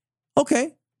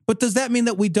 Okay. But does that mean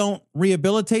that we don't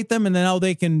rehabilitate them and then now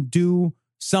they can do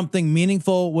something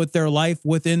meaningful with their life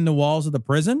within the walls of the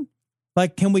prison?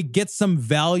 Can we get some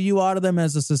value out of them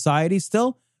as a society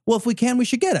still? Well, if we can, we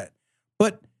should get it.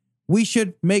 But we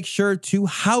should make sure to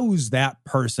house that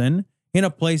person in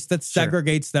a place that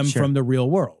segregates them from the real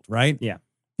world, right? Yeah.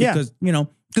 Because,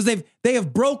 they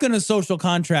have broken a social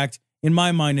contract, in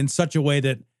my mind, in such a way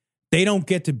that they don't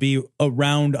get to be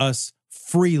around us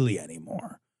freely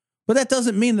anymore. But that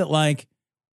doesn't mean that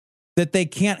that they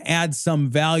can't add some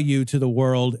value to the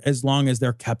world as long as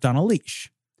they're kept on a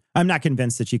leash. I'm not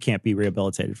convinced that you can't be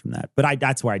rehabilitated from that, but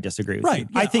that's where I disagree with you.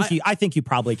 Yeah, I think you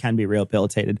probably can be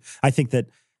rehabilitated. I think that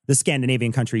the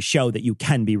Scandinavian countries show that you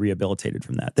can be rehabilitated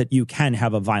from that you can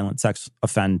have a violent sex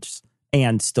offense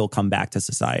and still come back to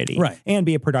society. Right. And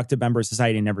be a productive member of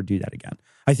society and never do that again.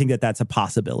 I think that that's a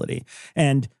possibility.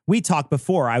 And we talked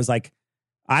before, I was like,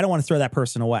 I don't want to throw that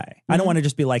person away. I don't want to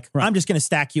just be like, I'm just going to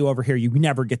stack you over here. You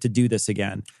never get to do this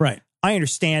again. Right. I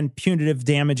understand punitive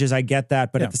damages. I get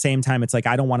that. But at the same time, it's like,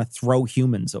 I don't want to throw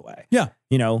humans away. Yeah.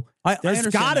 You know, there's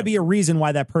got to be a reason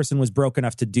why that person was broke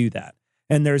enough to do that.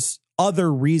 And there's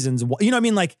other reasons. You know what I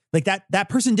mean? Like that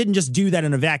person didn't just do that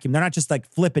in a vacuum. They're not just like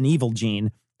flipping evil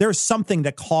gene. There's something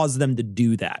that caused them to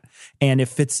do that. And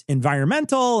if it's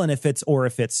environmental and if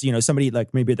it's, you know, somebody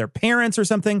like maybe their parents or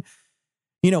something,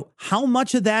 you know, how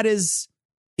much of that is,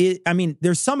 I mean,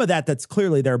 there's some of that that's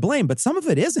clearly their blame, but some of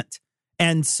it isn't.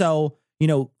 And so, you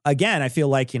know, again, I feel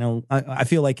like, you know, I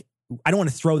feel like I don't want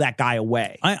to throw that guy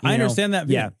away. I understand that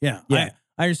view. Yeah. I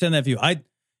understand that view.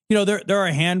 You know, there are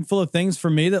a handful of things for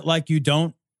me that like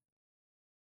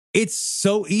it's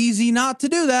so easy not to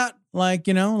do that. Like,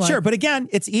 you know, sure. But again,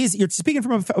 it's easy. You're speaking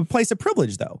from a place of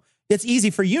privilege, though. It's easy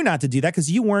for you not to do that because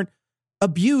you weren't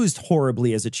abused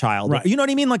horribly as a child. Right. You know what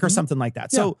I mean? Like, or something like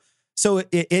that. Yeah. So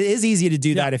it is easy to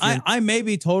do that. If I may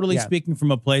be totally speaking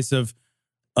from a place of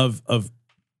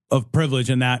privilege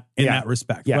in that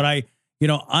respect. Yeah. But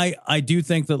I do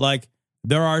think that like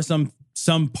there are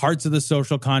some parts of the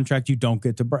social contract you don't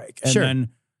get to break and then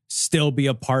still be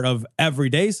a part of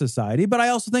everyday society. But I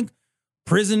also think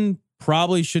prison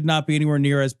probably should not be anywhere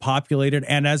near as populated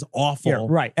and as awful. Yeah,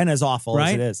 right. And as awful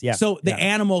as it is. Yeah. So the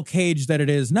animal cage that it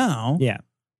is now. Yeah.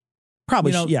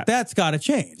 Probably. That's got to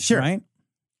change. Sure. Right.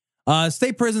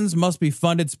 State prisons must be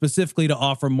funded specifically to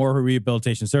offer more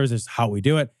rehabilitation services. How we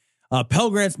do it.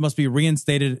 Pell Grants must be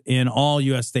reinstated in all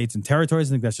U.S. states and territories.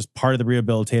 I think that's just part of the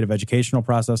rehabilitative educational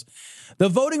process. The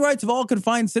voting rights of all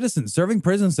confined citizens serving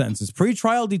prison sentences,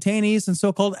 pretrial detainees, and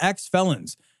so-called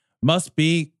ex-felons must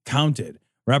be counted.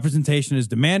 Representation is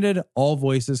demanded. All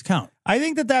voices count. I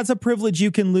think that that's a privilege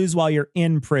you can lose while you're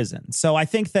in prison. So I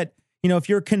think that, you know, if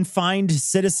you're a confined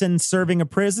citizen serving a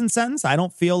prison sentence, I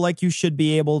don't feel like you should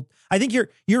be able. I think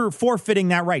you're forfeiting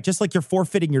that right, just like you're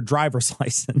forfeiting your driver's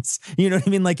license. You know what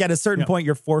I mean? Like at a certain point,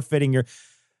 you're forfeiting your.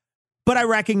 But I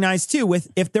recognize too,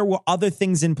 if there were other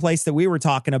things in place that we were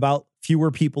talking about,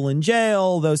 fewer people in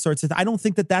jail, those sorts of things, I don't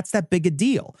think that that's that big a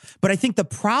deal. But I think the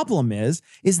problem is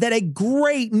that a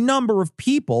great number of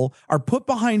people are put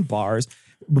behind bars.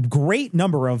 Great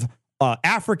number of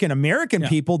African-American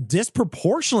people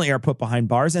disproportionately are put behind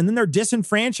bars, and then they're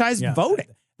disenfranchised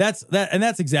voting. That's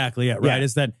exactly it, right?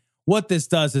 Is that what this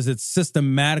does is it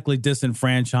systematically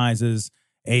disenfranchises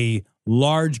a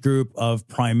large group of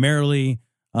primarily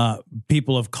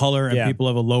people of color and people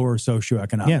of a lower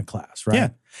socioeconomic class, right? Yeah.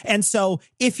 And so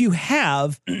if you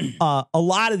have a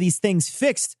lot of these things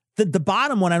fixed, the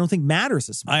bottom one I don't think matters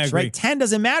as much. I agree. Right? 10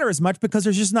 doesn't matter as much because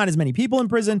there's just not as many people in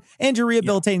prison, and you're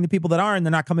rehabilitating the people that are, and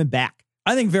they're not coming back.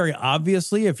 I think very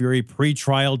obviously, if you're a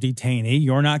pretrial detainee,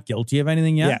 you're not guilty of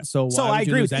anything yet. Yeah. So why I would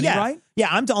agree you lose with any right? Yeah,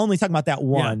 I'm only talking about that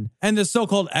one. Yeah. And the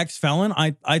so-called ex-felon,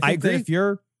 I think agree. that if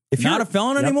you're not a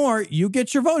felon anymore, you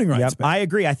get your voting rights back. I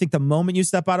agree. I think the moment you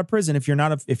step out of prison, if you're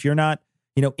not,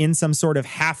 you know, in some sort of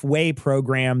halfway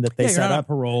program that they set not up, on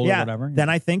parole or whatever. Then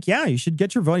I think, you should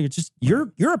get your vote.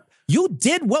 You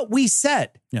did what we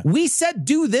said. Yeah. We said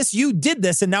do this, you did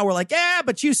this, and now we're like,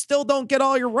 but you still don't get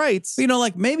all your rights. You know,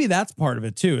 like maybe that's part of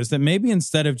it too, is that maybe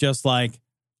instead of just like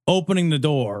opening the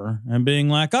door and being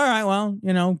like, all right, well,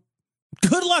 you know,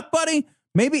 good luck, buddy.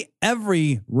 Maybe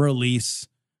every release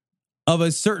of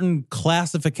a certain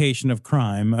classification of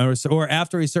crime or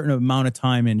after a certain amount of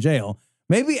time in jail,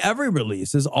 maybe every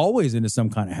release is always into some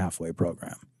kind of halfway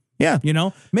program. Yeah. You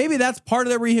know, maybe that's part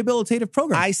of their rehabilitative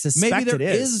program. I suspect maybe there it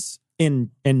is.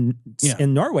 In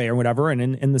Norway or whatever, and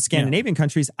in the Scandinavian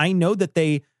countries, I know that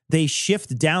they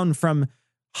shift down from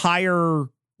higher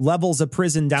levels of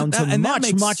prison down to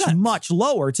much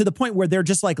lower, to the point where they're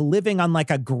just like living on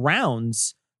like a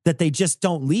grounds that they just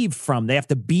don't leave from. They have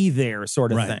to be there,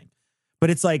 sort of thing. But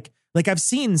it's like I've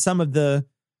seen some of the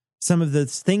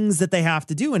things that they have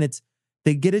to do, and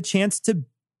they get a chance to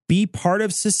be part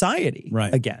of society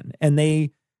again,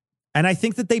 and I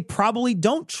think that they probably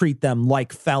don't treat them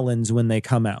like felons when they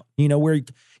come out. You know,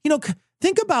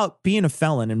 think about being a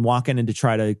felon and walking in to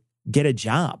try to get a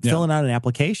job, filling out an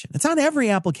application. It's on every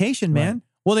application, man. Right.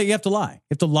 Well, you have to lie. You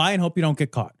have to lie and hope you don't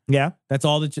get caught. Yeah. That's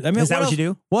all that I mean, is that what you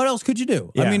do? What else could you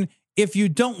do? Yeah. I mean, if you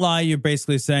don't lie, you're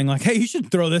basically saying like, hey, you should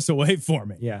throw this away for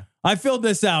me. Yeah. I filled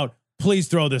this out. Please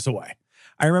throw this away.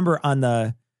 I remember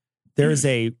there's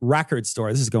a record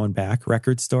store. This is going back.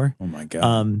 Record store. Oh my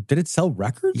God. Did it sell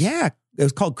records? Yeah. it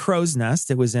was called Crow's Nest.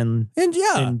 It was in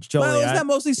Joliet. Well, was that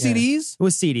mostly CDs? It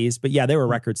was CDs, but yeah, they were a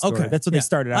record store. Okay. That's what they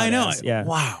started out I know. as. Yeah.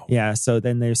 Wow. Yeah. So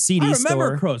then there's CD I store.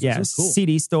 remember Crow's Nest. Yeah, It was cool.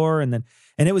 CD store, and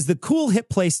it was the cool hip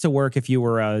place to work if you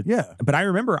were a But I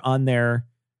remember on their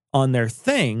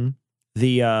thing,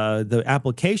 the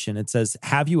application, it says,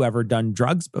 "Have you ever done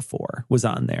drugs before?" was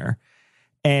on there.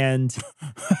 And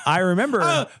I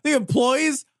remember the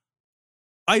employees.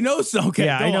 I know some. Okay,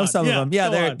 yeah, I know some of them. Yeah,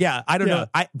 they're yeah. I don't know.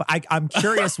 I'm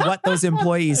curious what those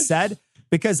employees said,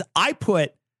 because I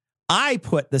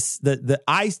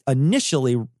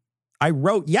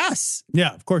wrote yes.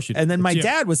 Yeah, of course you did. And then my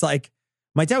dad was like,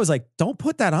 "Don't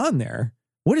put that on there.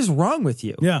 What is wrong with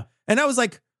you?" Yeah. And I was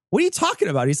like, "What are you talking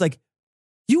about?" He's like,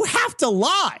 "You have to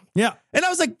lie." Yeah. And I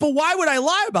was like, "But why would I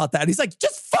lie about that?" And he's like,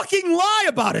 "Just fucking lie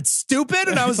about it, stupid."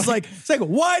 And I was like, it's like,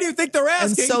 why do you think they're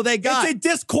asking? And so they got it's a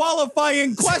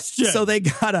disqualifying question. So they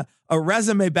got a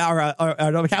resume back or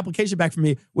an application back from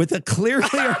me with a clearly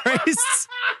erased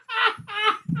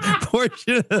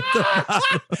portion of the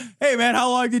bottom. Hey man, how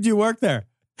long did you work there?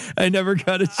 I never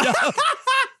got a job.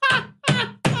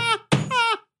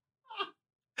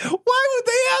 Why would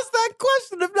they ask that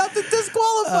question if not to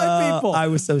disqualify people? I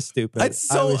was so stupid. It's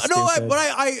so but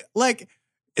I like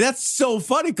that's so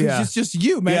funny because it's just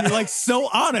you, man. Yeah. You're like so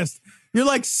honest. You're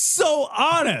like so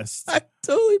honest. I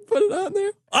totally put it on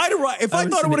there. If I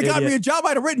thought it would have gotten me a job,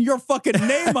 I'd have written your fucking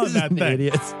name on that thing.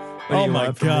 Idiot. Oh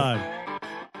my God.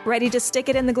 Ready to stick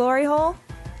it in the glory hole?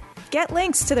 Get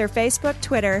links to their Facebook,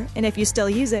 Twitter, and if you still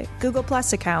use it, Google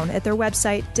Plus account at their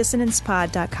website,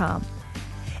 dissonancepod.com.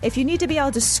 If you need to be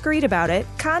all discreet about it,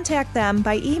 contact them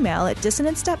by email at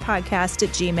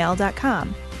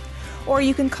dissonance.podcast@gmail.com. Or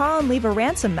you can call and leave a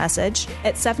ransom message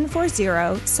at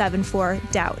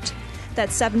 740-74-DOUBT.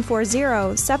 That's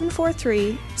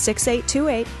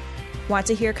 740-743-6828. Want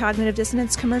to hear Cognitive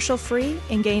Dissonance commercial free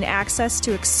and gain access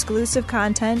to exclusive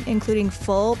content, including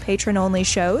full patron-only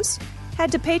shows?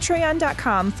 Head to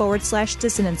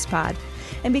patreon.com/dissonancepod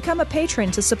and become a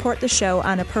patron to support the show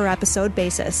on a per-episode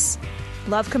basis.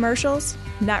 Love commercials?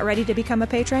 Not ready to become a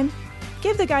patron?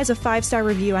 Give the guys a 5-star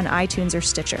review on iTunes or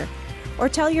Stitcher. Or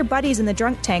tell your buddies in the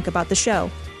drunk tank about the show.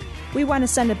 We want to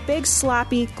send a big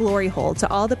sloppy glory hole to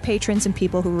all the patrons and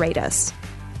people who rate us.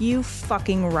 You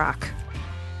fucking rock.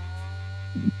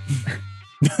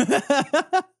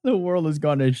 The world has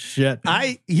gone to shit.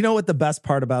 You know what the best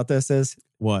part about this is?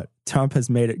 What? Trump has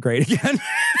made it great again.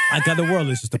 I thought the world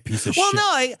is just a piece of shit. Well,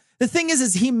 no, the thing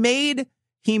is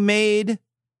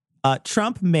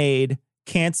Trump made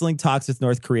canceling talks with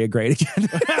North Korea great again.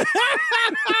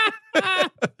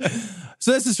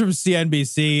 So this is from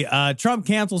CNBC. Trump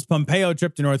cancels Pompeo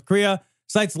trip to North Korea,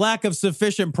 cites lack of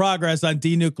sufficient progress on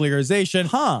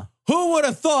denuclearization. Who would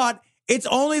have thought it's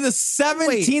only the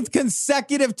 17th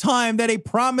consecutive time that a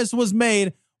promise was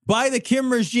made by the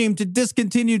Kim regime to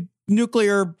discontinue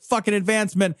nuclear fucking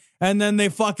advancement, and then they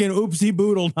fucking oopsie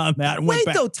boodled on that. And went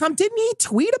back. Though, Tom, didn't he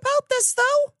tweet about this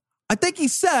though? I think he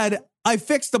said, "I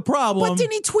fixed the problem." But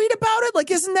didn't he tweet about it?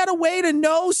 Like, isn't that a way to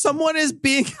know someone is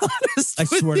being honest? I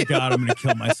swear to God, I'm going to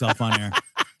kill myself on air.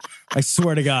 I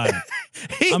swear to God,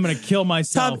 I'm going to kill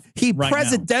myself. Tom, he right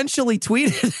presidentially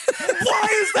tweeted. Why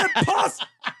is that possible?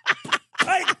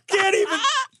 I can't even.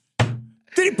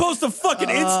 Did he post a fucking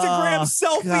Instagram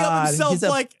selfie of himself, he's a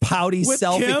like pouty with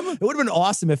selfie? Kim? It would have been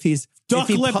awesome if he's duck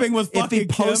lipping with fucking if he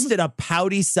posted a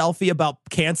pouty selfie about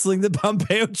canceling the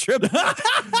Pompeo trip.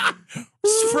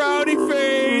 Frowny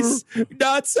face.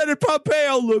 Not Senator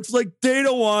Pompeo looks like they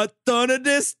don't want none of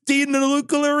this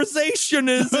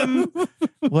denuclearizationism.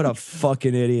 What a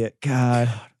fucking idiot. God.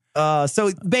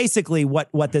 So basically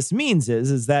what this means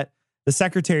is that the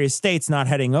Secretary of State's not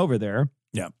heading over there.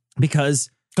 Yeah. Because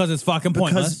it's fucking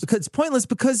pointless. Because it's pointless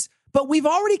but we've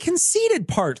already conceded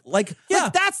part. Like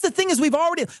that's the thing is we've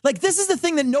already, like, this is the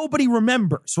thing that nobody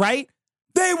remembers, right?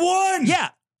 They won.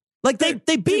 Yeah. Like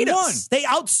they beat us. They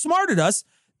outsmarted us.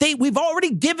 We've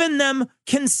already given them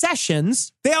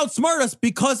concessions. They outsmarted us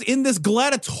because in this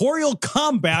gladiatorial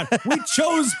combat, we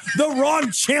chose the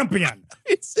wrong champion.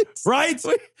 Right?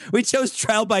 We chose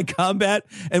trial by combat,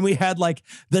 and we had like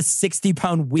the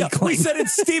 60-pound weakling. We said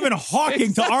it's Stephen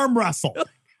Hawking to arm wrestle.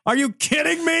 Are you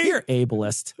kidding me? You're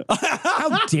ableist.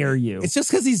 How dare you? It's just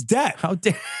because he's dead. How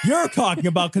dare you're talking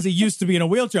about because he used to be in a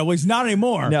wheelchair. Well, he's not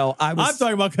anymore. No, I'm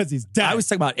talking about because he's dead. I was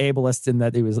talking about ableist in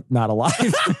that he was not alive.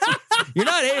 You're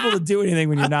not able to do anything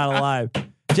when you're not alive.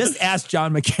 Just ask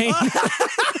John McCain.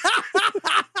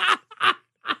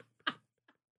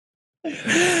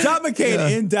 John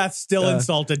McCain in death still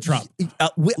insulted Trump.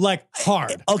 Like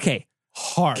hard. Okay.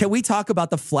 Hard. Can we talk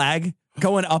about the flag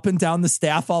going up and down the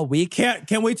staff all week?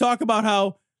 Can we talk about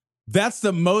how That's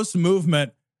the most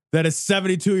movement that a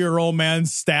 72-year-old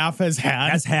man's staff has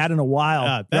had in a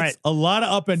while. That's a lot of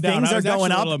up and down. Things are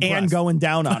going up and going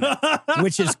down on it,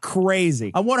 which is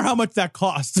crazy. I wonder how much that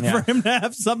costs for him to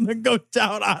have something go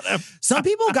down on him. Some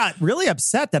people got really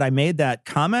upset that I made that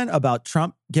comment about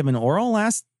Trump giving oral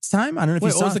last time. I don't know if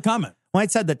you saw. What was the comment? Well, I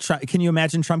said that, can you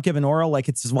imagine Trump giving oral like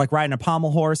it's like riding a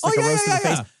pommel horse, like a roast to the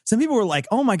face? Some people were like,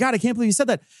 oh my God, I can't believe you said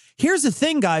that. Here's the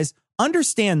thing, guys.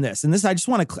 Understand this. And this, I just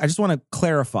want to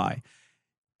clarify.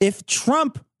 If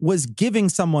Trump was giving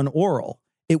someone oral,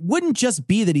 it wouldn't just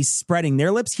be that he's spreading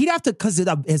their lips. He'd have to, because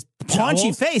of his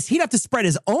paunchy face, he'd have to spread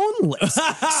his own lips.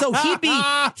 So he'd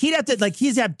have to,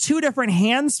 he'd have two different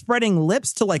hands spreading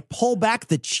lips to pull back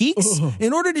the cheeks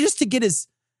in order to just to get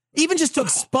even just to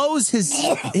expose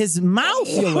his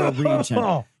mouthful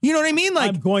region. You know what I mean?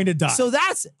 I'm going to die. So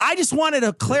I just wanted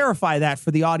to clarify that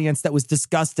for the audience that was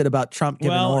disgusted about Trump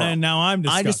giving oral. And now I'm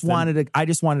disgusted. I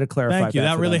just wanted to clarify. Thank you.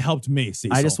 That really helped me,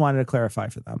 Cecil. I just wanted to clarify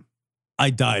for them. I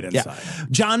died inside. Yeah.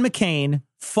 John McCain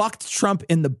fucked Trump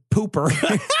in the pooper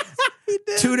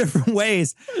two different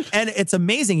ways. And it's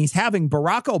amazing. He's having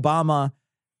Barack Obama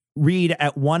read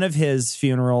at one of his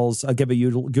funerals, give a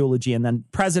eulogy, and then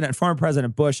former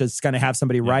President Bush is going to have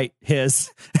somebody write his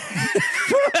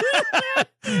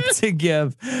to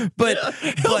give. But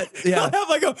he'll have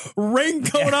a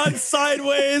raincoat on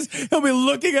sideways. He'll be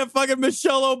looking at fucking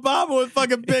Michelle Obama with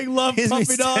fucking big love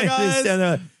puppy dog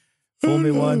eyes. Fool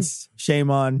me once, shame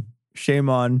on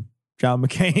John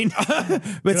McCain.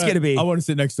 But it's going to be. I want to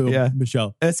sit next to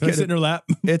Michelle. Can I sit in her lap?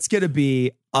 It's going to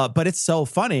be. But it's so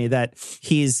funny that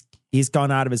he's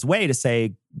gone out of his way to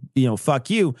say, fuck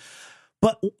you.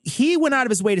 But he went out of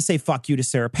his way to say fuck you to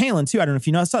Sarah Palin too. I don't know if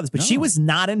you saw this, but she was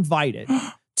not invited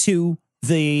to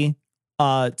the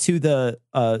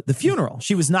funeral.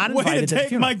 She was not invited to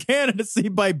take my candidacy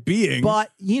by being.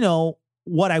 But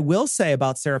what I will say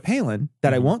about Sarah Palin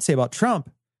that I won't say about Trump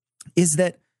is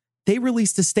that they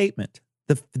released a statement.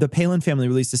 The Palin family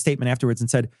released a statement afterwards and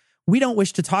said, we don't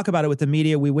wish to talk about it with the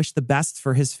media. We wish the best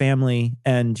for his family.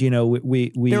 And, they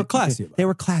were classy. They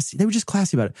were classy. They were just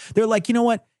classy about it. They're like, you know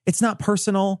what? It's not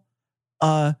personal.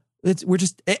 We're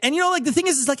just, and the thing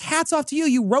is hats off to you.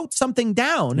 You wrote something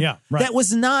down. Yeah. Right. That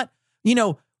was not, How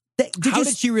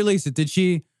did she release it?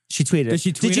 She tweeted it. Did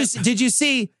she tweet it? Did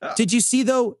you see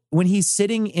though, when he's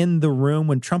sitting in the room,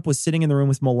 when Trump was sitting in the room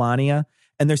with Melania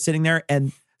and they're sitting there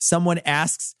and someone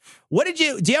asks, do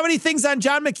you have anything to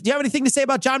say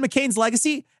about John McCain's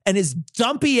legacy? And his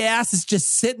dumpy ass is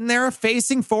just sitting there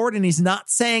facing forward and he's not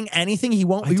saying anything. He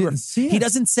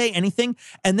doesn't say anything.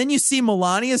 And then you see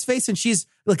Melania's face and she's,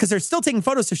 because they're still taking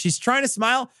photos. So she's trying to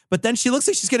smile, but then she looks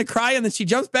like she's going to cry and then she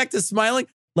jumps back to smiling.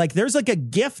 There's a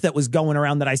GIF that was going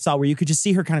around that I saw where you could just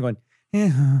see her kind of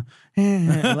going,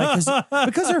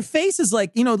 because her face is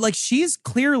she's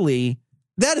clearly.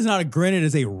 That is not a grin, it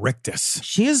is a rictus.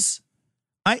 She is,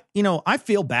 I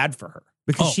feel bad for her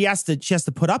because she has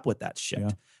to put up with that shit.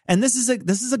 Yeah. And this is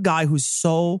a guy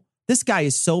this guy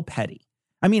is so petty.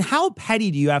 I mean, how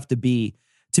petty do you have to be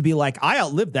like, I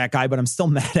outlived that guy, but I'm still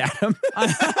mad at him?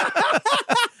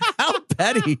 How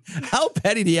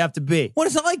petty do you have to be? Well,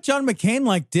 it's not like John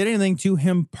McCain did anything to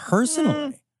him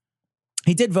personally.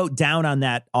 He did vote down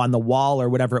on the wall or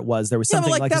whatever it was. There was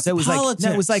something that's it was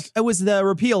politics. It was the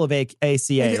repeal of ACA or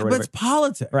whatever. But it's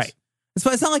politics, right? It's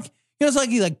not like it's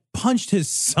like he punched his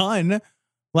son,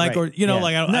 right.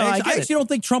 I actually don't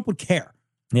think Trump would care.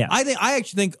 Yeah, I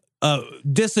actually think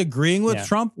disagreeing with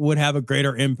Trump would have a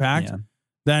greater impact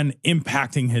than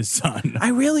impacting his son.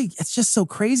 It's just so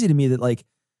crazy to me that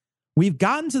we've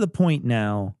gotten to the point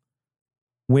now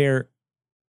where.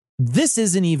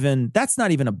 That's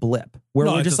not even a blip. Where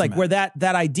we're just where that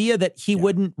idea that he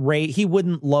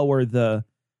wouldn't lower the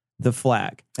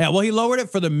flag. Yeah, well, he lowered it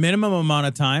for the minimum amount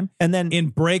of time, and then in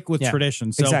break with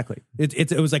tradition. So exactly,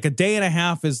 it was a day and a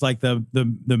half is the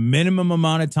minimum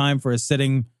amount of time for a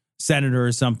sitting senator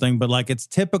or something. But it's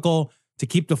typical to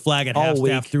keep the flag at half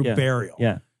staff through burial.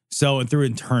 Yeah. So and through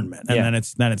internment, and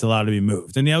then it's allowed to be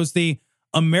moved. And it was the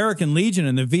American Legion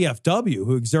and the VFW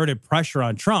who exerted pressure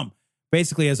on Trump.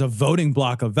 Basically, as a voting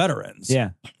block of veterans,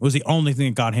 was the only thing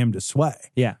that got him to sway.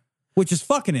 Yeah, which is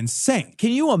fucking insane.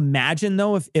 Can you imagine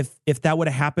though if that would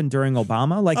have happened during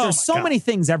Obama? There's so many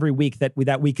things every week that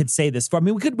we could say this for. I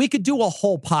mean, we could do a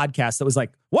whole podcast that was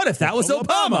what if that was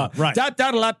Obama? Right.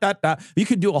 You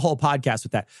could do a whole podcast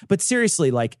with that. But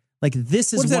seriously,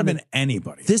 this is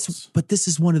anybody. But this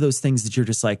is one of those things that you're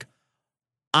just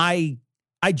I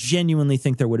genuinely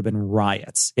think there would have been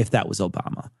riots if that was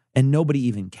Obama. And nobody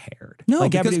even cared. No,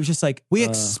 everybody was just we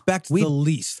expect the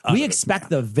least. We expect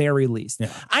the very least.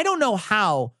 Yeah. I don't know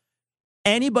how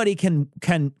anybody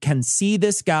can see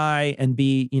this guy and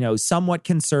be, somewhat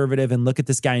conservative and look at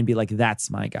this guy and be like, that's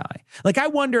my guy. Like, I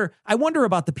wonder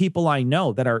about the people I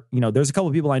know that are, there's a couple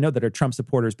of people I know that are Trump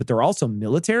supporters, but they're also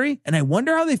military. And I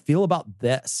wonder how they feel about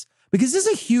this, because this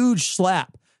is a huge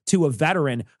slap to a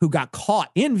veteran who got caught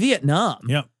in Vietnam.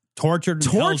 Yep. Tortured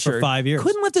for 5 years.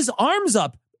 Couldn't lift his arms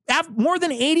up more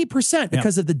than 80%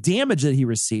 because of the damage that he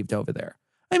received over there.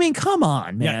 I mean, come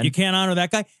on, man. Yeah, you can't honor that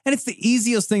guy. And it's the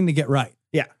easiest thing to get right.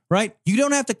 Yeah. Right? You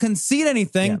don't have to concede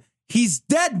anything. Yeah. He's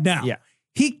dead now. Yeah.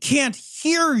 He can't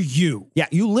hear you. Yeah,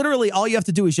 you literally, all you have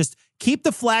to do is just keep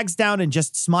the flags down and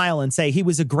just smile and say he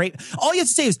was a great, all you have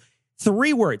to say is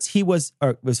 3 words. It was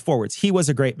 4 words. He was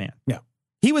a great man. Yeah.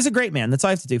 He was a great man. That's all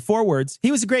I have to do. 4 words.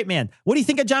 He was a great man. What do you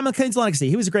think of John McCain's legacy?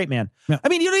 He was a great man. Yeah. I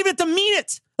mean, you don't even have to mean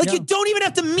it. You don't even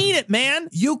have to mean it, man.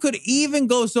 You could even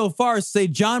go so far as to say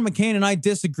John McCain and I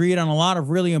disagreed on a lot of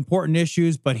really important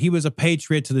issues, but he was a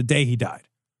patriot to the day he died.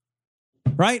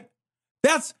 Right?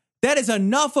 That is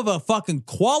enough of a fucking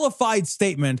qualified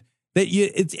statement that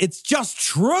it's just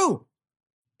true.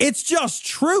 It's just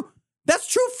true. That's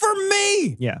true for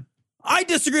me. Yeah. I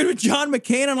disagreed with John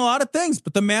McCain on a lot of things,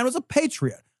 but the man was a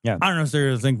patriot. Yeah. I don't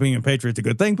necessarily think being a patriot's a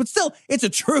good thing, but still, it's a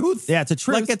truth. Yeah, it's a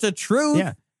truth. Like, it's a truth.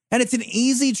 Yeah. And it's an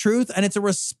easy truth, and it's a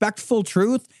respectful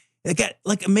truth. It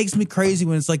makes me crazy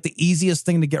when it's like the easiest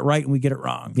thing to get right and we get it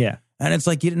wrong. Yeah. And it's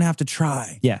like you didn't have to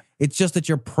try. Yeah. It's just that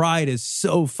your pride is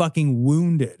so fucking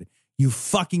wounded. You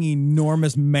fucking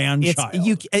enormous man-child.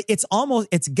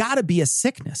 It's got to be a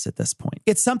sickness at this point.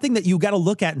 It's something that you got to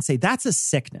look at and say, that's a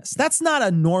sickness. That's not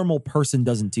a normal person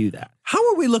doesn't do that. How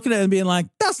are we looking at it and being like,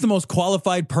 that's the most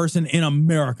qualified person in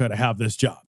America to have this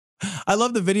job? I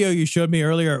love the video you showed me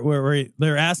earlier where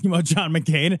they're asking about John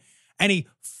McCain, and he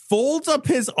folds up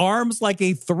his arms like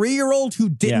a 3-year-old who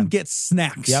didn't get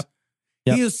snacks. Yep.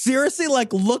 He is seriously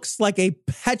looks like a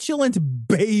petulant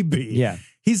baby. Yeah.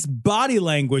 His body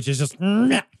language is just...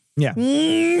 Yeah.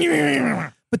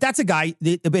 But that's a guy,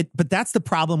 but that's the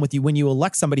problem with you when you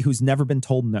elect somebody who's never been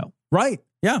told no. Right.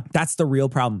 Yeah. That's the real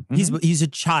problem. Mm-hmm. He's a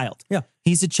child. Yeah.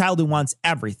 He's a child who wants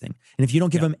everything. And if you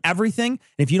don't give him everything, and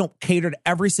if you don't cater to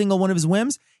every single one of his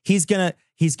whims, he's gonna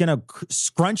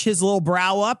scrunch his little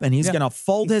brow up and he's gonna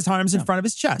fold his arms in front of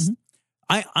his chest.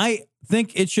 Mm-hmm. I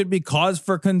think it should be cause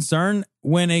for concern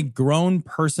when a grown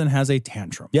person has a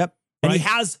tantrum. Yep. And right? he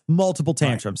has multiple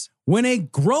tantrums. Right. When a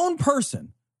grown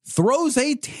person throws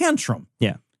a tantrum,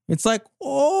 it's like,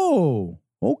 oh,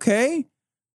 okay.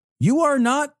 You are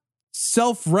not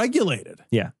self-regulated.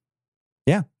 Yeah.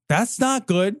 That's not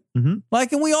good. Mm-hmm.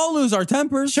 Like, and we all lose our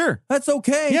tempers. Sure. That's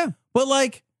okay. Yeah. But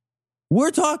like,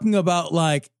 we're talking about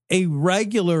like a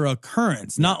regular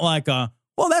occurrence, not like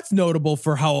well, that's notable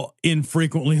for how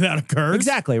infrequently that occurs.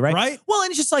 Exactly. Right. Right. Well, and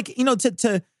it's just like,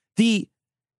 to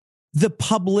the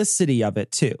publicity of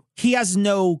it too. He has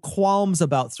no qualms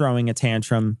about throwing a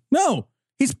tantrum. No,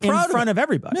 he's proud in front of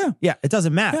everybody. Yeah. Yeah. It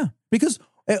doesn't matter. Yeah. Because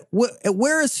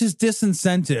where is his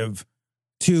disincentive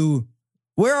to,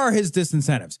 where are his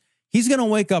disincentives? He's going to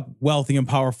wake up wealthy and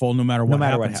powerful no matter what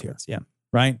happens here. Yeah.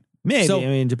 Right. Maybe. I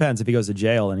mean, it depends. If he goes to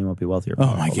jail, then he won't be wealthier.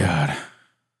 Oh my God.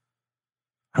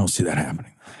 I don't see that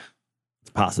happening. It's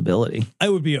a possibility.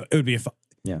 It would be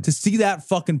to see that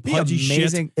fucking pudgy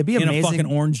shit in a fucking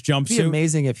orange jumpsuit. It'd be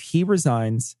amazing if he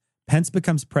resigns, Pence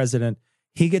becomes president,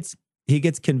 he gets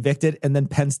convicted, and then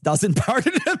Pence doesn't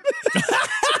pardon him.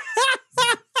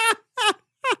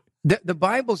 The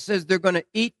Bible says they're going to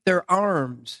eat their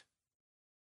arms.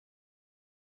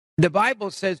 The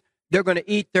Bible says they're going to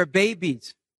eat their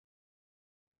babies.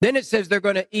 Then it says they're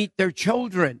going to eat their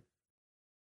children.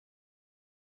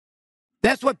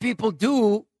 That's what people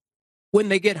do when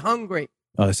they get hungry.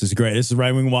 Oh, this is great. This is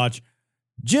Right Wing Watch.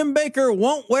 Jim Baker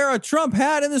won't wear a Trump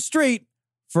hat in the street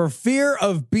for fear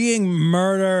of being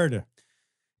murdered.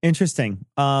 Interesting.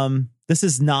 This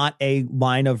is not a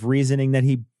line of reasoning that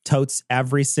he totes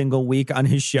every single week on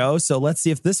his show. So let's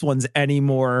see if this one's any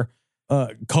more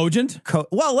cogent.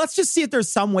 Well, let's just see if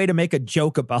there's some way to make a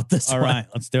joke about this. All right,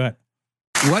 let's do it.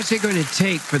 What's it going to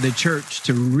take for the church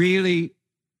to really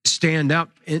stand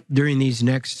up during these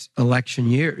next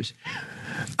election years?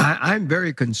 I'm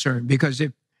very concerned because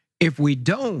if we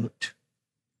don't,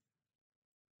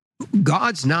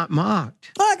 God's not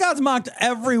mocked. God's mocked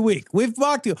every week. We have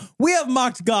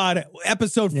mocked God.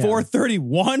 Episode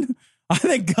 431. I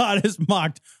think God is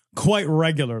mocked quite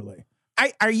regularly.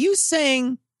 Are you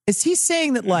saying? Is he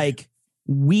saying that like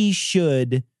we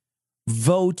should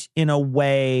vote in a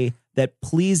way that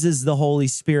pleases the Holy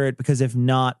Spirit? Because if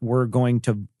not, we're going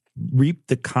to reap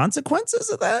the consequences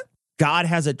of that. God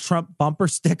has a Trump bumper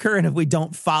sticker, and if we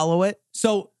don't follow it.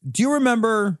 So do you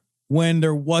remember when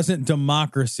there wasn't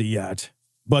democracy yet,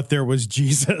 but there was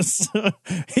Jesus.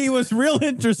 He was real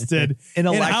interested in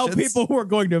how people were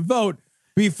going to vote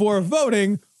before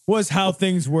voting was how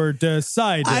things were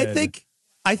decided.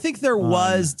 I think there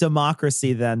was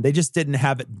democracy then. They just didn't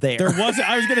have it there. There wasn't.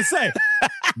 I was going to say,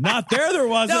 not there. There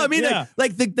wasn't. No, I mean,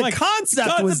 the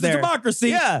concept was there. Of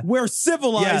democracy, where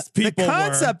civilized people. The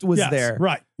concept was there,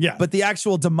 right? Yeah, but the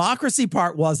actual democracy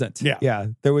part wasn't. Yeah.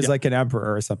 There was like an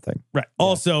emperor or something. Right. Yeah.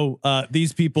 Also,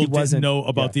 these people didn't know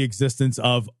about the existence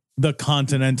of the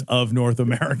continent of North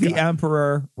America. The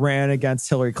emperor ran against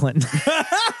Hillary Clinton.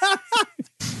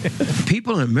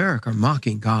 People in America are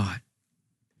mocking God.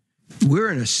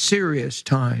 We're in a serious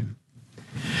time.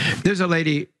 There's a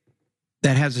lady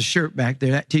that has a shirt back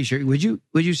there, that T-shirt. Would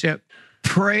you say,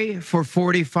 pray for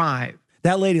 45?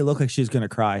 That lady looked like she was going to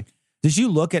cry. Did you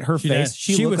look at her face?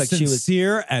 She looked like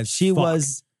sincere as she fuck.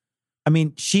 was. I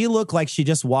mean, she looked like she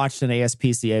just watched an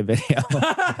ASPCA video.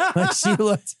 Like she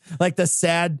looked like the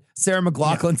sad Sarah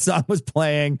McLachlan song was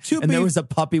playing, there was a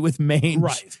puppy with mange,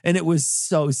 right? And it was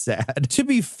so sad. To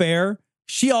be fair,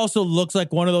 she also looks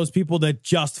like one of those people that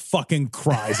just fucking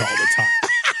cries all the time.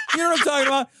 You know what I'm talking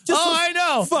about? Just I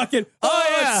know. Fucking,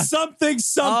 something,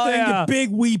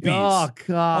 big weepies. Oh,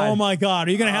 God. Oh, my God.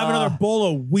 Are you going to have another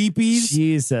bowl of weepies?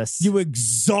 Jesus. You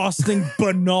exhausting,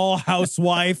 banal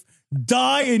housewife.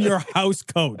 Die in your house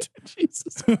coat.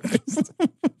 Jesus Christ.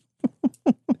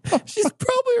 She's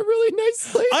probably a really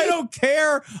nice lady. I don't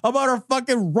care about her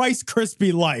fucking Rice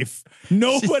Krispie life.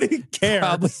 Nobody cares.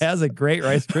 Probably has a great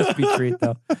Rice Krispie treat,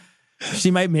 though.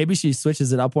 Maybe she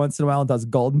switches it up once in a while and does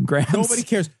golden grams. Nobody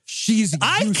cares.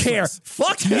 I care.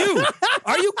 Fuck you.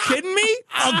 Are you kidding me?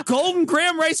 A golden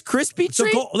graham Rice Krispie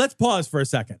treat? Let's pause for a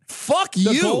second. Fuck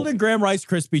you. The golden graham Rice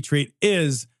Krispie treat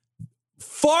is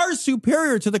far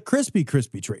superior to the crispy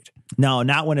treat. No,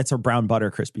 not when it's a brown butter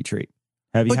crispy treat.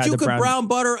 Have you but had you the could brown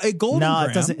butter a golden graham. No,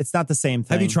 it doesn't. It's not the same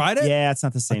thing. Have you tried it? Yeah, it's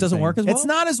not the same. It doesn't work as well? It's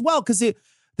not as well because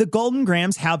the golden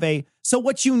grams have so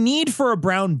what you need for a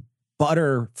brown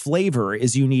butter flavor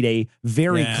is you need a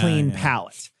very clean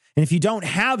palate. And if you don't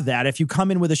have that, if you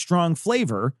come in with a strong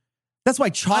flavor, that's why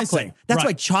chocolate. That's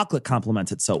why chocolate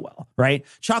complements it so well, right?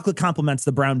 Chocolate complements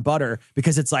the brown butter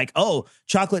because it's like,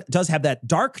 chocolate does have that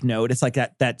dark note. It's like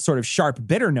that sort of sharp,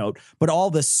 bitter note, but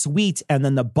all the sweet and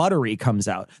then the buttery comes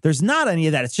out. There's not any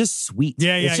of that. It's just sweet.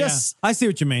 It's just I see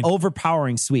what you mean.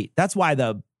 Overpowering sweet. That's why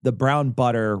the brown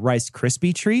butter Rice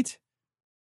Krispie treat.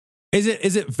 Is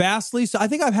it vastly? So I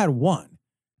think I've had one.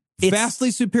 It's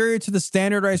vastly superior to the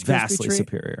standard Rice Krispie treat. Vastly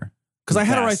superior. Because I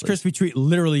had a Rice Krispie treat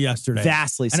literally yesterday.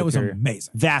 Vastly superior. And it was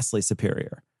amazing. Vastly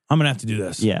superior. I'm going to have to do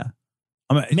this. Yeah.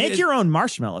 Make your own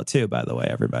marshmallow too, by the way,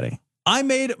 everybody. I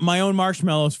made my own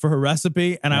marshmallows for her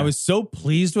recipe, and I was so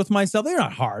pleased with myself. They're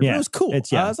not hard. Yeah. It was cool.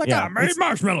 I was like, I made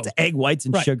marshmallows. It's egg whites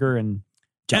and sugar and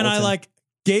gelatin. And I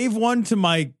gave one to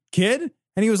my kid,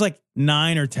 and he was like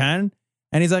 9 or 10,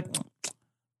 and he's like,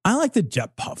 I like the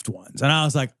jet puffed ones. And I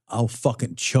was like, I'll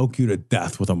fucking choke you to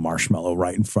death with a marshmallow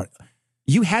right in front.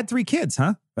 You had 3 kids,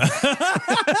 huh?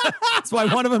 That's why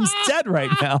one of them's dead right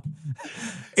now.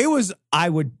 It was, I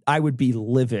would be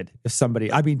livid if somebody,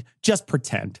 just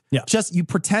pretend. Yeah. You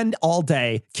pretend all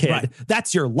day, kid. Right.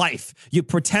 That's your life. You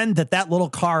pretend that little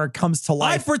car comes to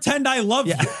life. I pretend I love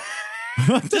you.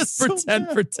 Just pretend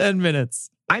for 10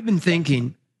 minutes. I've been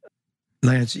thinking,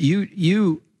 Lance,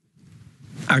 you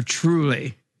are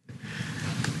truly...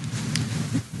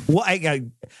 Well, I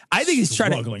think he's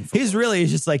trying to. He's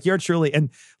just like, you're truly. And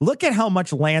look at how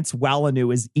much Lance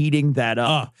Wallanu is eating that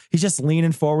up. He's just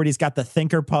leaning forward. He's got the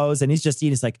thinker pose, and he's just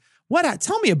eating. He's like, what?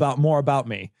 Tell me more about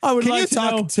me. Can you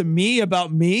talk to me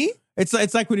about me? It's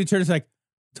like when you turn, it's like,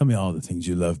 tell me all the things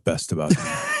you love best about me.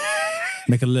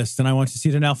 Make a list, and I want you to see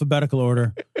it in alphabetical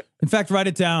order. In fact, write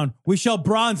it down. We shall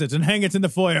bronze it and hang it in the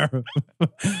foyer.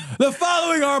 The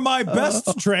following are my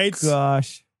best traits.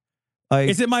 Gosh.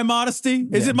 Is it my modesty?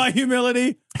 Is it my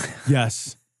humility?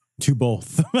 Yes, to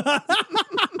both.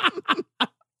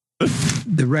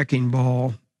 The wrecking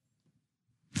ball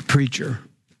preacher.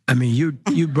 I mean,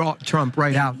 you brought Trump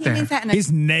right out there.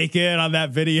 He's naked on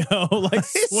that video, like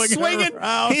swinging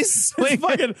around. He's swinging. His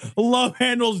fucking love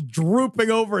handles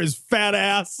drooping over his fat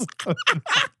ass.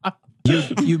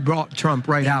 You brought Trump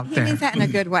right out there. He means that in a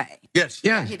good way. Yes.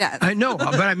 Yeah, he does. I know,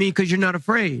 but I mean, because you're not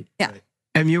afraid. Yeah.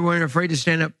 And you weren't afraid to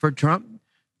stand up for Trump.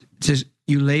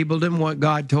 You labeled him what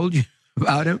God told you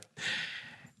about him.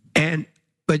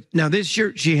 But now this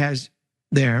shirt she has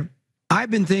there,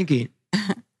 I've been thinking,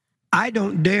 I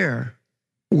don't dare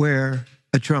wear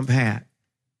a Trump hat.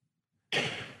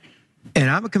 And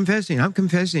I'm confessing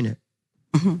it.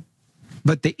 Mm-hmm.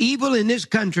 But the evil in this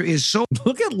country is so...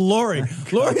 Look at Lori.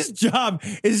 Lori's job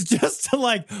is just to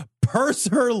like purse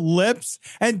her lips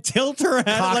and tilt her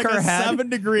head Cock like her a head.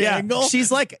 7-degree angle.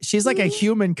 She's like a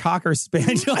human cocker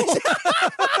spaniel.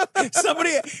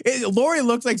 Lori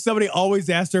looks like somebody always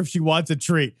asked her if she wants a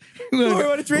treat. Lori,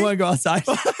 want a treat? Want to go outside?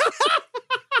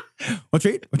 What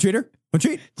treat? What treat her? What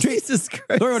treat? Jesus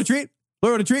Christ. Lori, want a treat?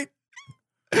 Lori, want a treat?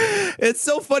 It's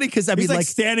so funny because I mean, He's like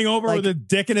standing over with a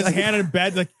dick in his hand in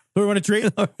bed, like, Lori, want a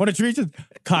treat? Want a treat? Just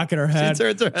cocking her head. She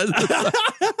turns her head.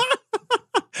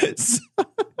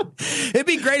 It'd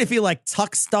be great if he like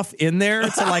tucks stuff in there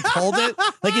to like hold it.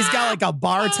 Like he's got like a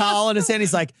bar towel in his hand.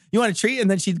 He's like, you want a treat? And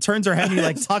then she turns her head and he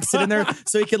like tucks it in there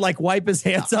so he could like wipe his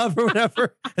hands off or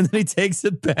whatever. And then he takes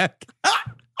it back.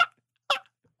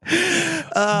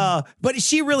 But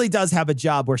she really does have a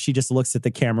job where she just looks at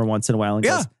the camera once in a while and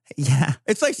goes, yeah.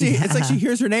 It's like she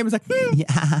hears her name. It's like,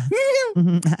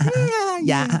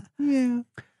 yeah.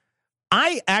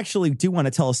 I actually do want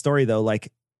to tell a story though.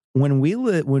 Like when we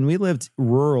lived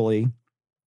rurally,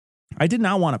 I did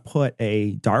not want to put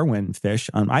a Darwin fish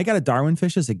on. I got a Darwin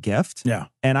fish as a gift. Yeah.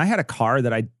 And I had a car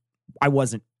that I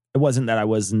wasn't I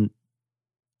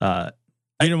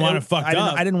didn't want it fucked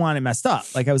up. I didn't want it messed up.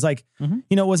 Like I was like,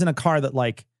 it wasn't a car that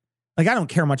like I don't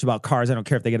care much about cars. I don't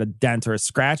care if they get a dent or a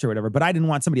scratch or whatever, but I didn't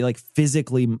want somebody like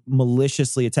physically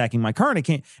maliciously attacking my car.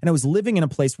 And I was living in a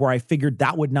place where I figured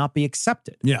that would not be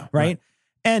accepted. Yeah. Right.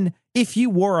 And if you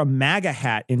wore a MAGA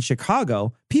hat in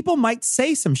Chicago, people might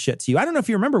say some shit to you. I don't know if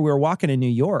you remember, we were walking in New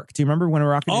York. Do you remember when we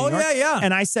were walking in New York? Oh, yeah.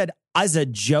 And I said, as a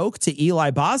joke to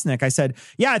Eli Bosnick, I said,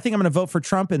 yeah, I think I'm going to vote for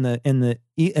Trump in the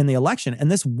election.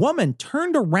 And this woman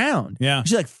turned around. Yeah.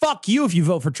 She's like, fuck you if you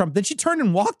vote for Trump. Then she turned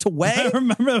and walked away. I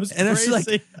remember that was crazy. And it was like,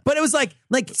 but it was like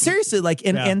seriously, like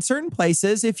in certain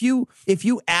places, if you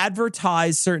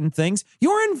advertise certain things,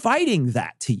 you're inviting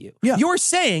that to you. Yeah. You're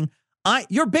saying,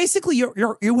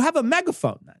 you have a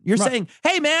megaphone then. You're saying,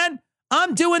 hey man,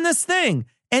 I'm doing this thing.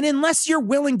 And unless you're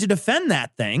willing to defend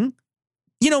that thing,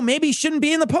 maybe you shouldn't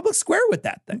be in the public square with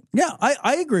that thing. Yeah,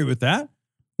 I agree with that.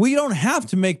 We don't have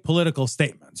to make political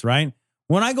statements, right?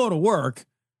 When I go to work,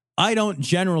 I don't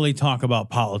generally talk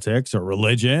about politics or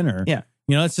religion or,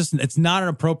 it's not an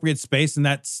appropriate space. And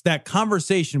that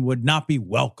conversation would not be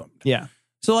welcomed. Yeah.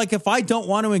 So like, if I don't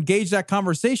want to engage that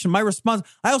conversation, my response,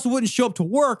 I also wouldn't show up to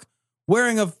work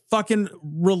wearing a fucking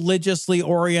religiously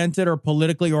oriented or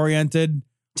politically oriented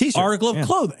T-shirt. article of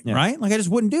clothing, right? Like I just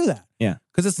wouldn't do that. Yeah.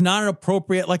 Because it's not an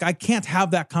appropriate, like I can't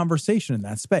have that conversation in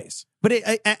that space. But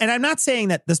and I'm not saying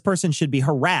that this person should be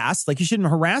harassed. Like you shouldn't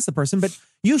harass the person, but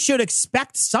you should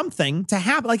expect something to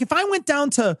happen. Like if I went down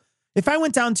to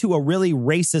a really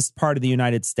racist part of the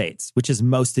United States, which is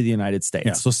most of the United States.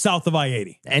 Yeah, so south of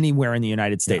I-80. Anywhere in the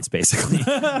United States, basically.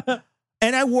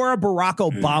 And I wore a Barack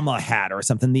Obama hat or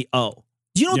something, the O.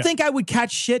 You don't think I would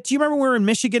catch shit? Do you remember we were in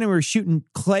Michigan and we were shooting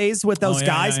clays with those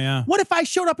guys? Yeah. What if I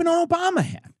showed up in an Obama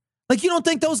hat? Like, you don't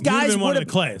think those guys would have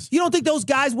clays? You don't think those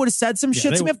guys would have said some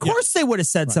shit to me? Of course they would have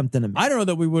said something to me. I don't know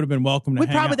that we would have been welcome to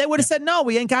hang out. They would have said, no,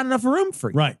 we ain't got enough room for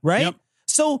you. Right. Yep.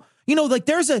 So, like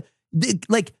there's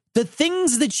the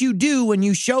things that you do when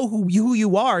you show who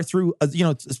you are through,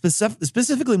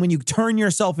 specifically when you turn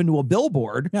yourself into a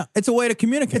billboard. Yeah, it's a way to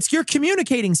communicate. You're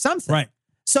communicating something. Right.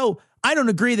 So I don't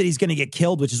agree that he's going to get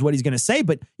killed, which is what he's going to say,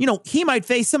 but he might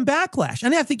face some backlash,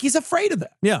 and I think he's afraid of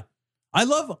that. Yeah, I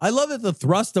love that the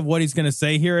thrust of what he's going to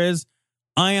say here is,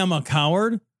 I am a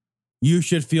coward. You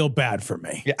should feel bad for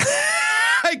me. Yeah.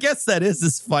 I guess that is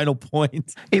his final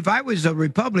point. If I was a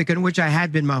Republican, which I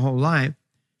had been my whole life,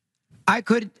 I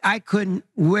couldn't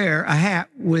wear a hat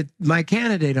with my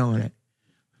candidate on it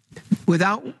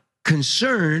without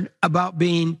concern about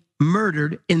being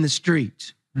murdered in the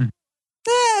streets.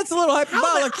 It's a little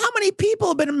hyperbolic. How many people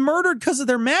have been murdered because of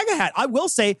their MAGA hat? I will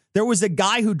say there was a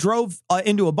guy who drove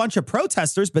into a bunch of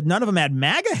protesters, but none of them had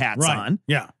MAGA hats on.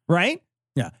 Yeah. Right?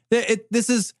 Yeah. This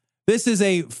is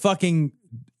a fucking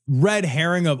red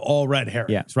herring of all red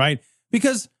herrings, right?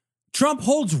 Because Trump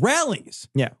holds rallies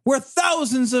where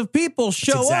thousands of people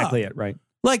show That's exactly up. It, right?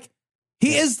 Like,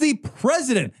 he is the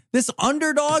president. This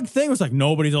underdog thing was like,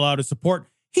 nobody's allowed to support.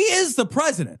 He is the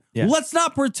president. Yeah. Let's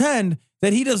not pretend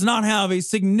that he does not have a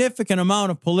significant amount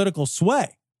of political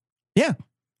sway. Yeah.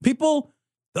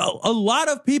 A lot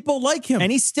of people like him.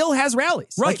 And he still has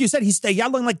rallies. Right. Like you said, he's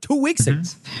yelling like 2 weeks ago.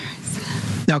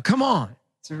 Now, come on.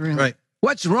 Right.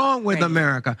 What's wrong with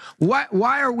America?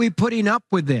 Why are we putting up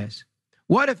with this?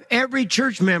 What if every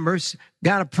church member's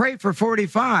got to pray for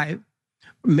 45,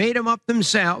 made them up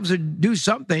themselves or do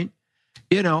something,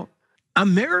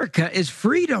 America is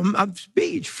freedom of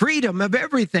speech, freedom of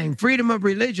everything, freedom of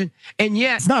religion, and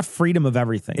yet It's not freedom of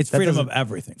everything. It's freedom of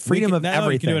everything. Freedom of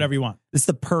everything. You can do whatever you want. It's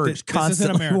the purge. This isn't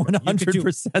Constantly, America.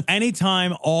 100%.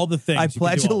 Anytime, all the things. I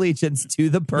pledge allegiance to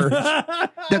the purge.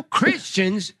 the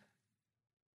Christians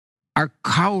are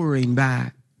cowering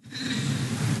back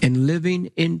and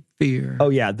living in fear. Oh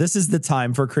yeah, this is the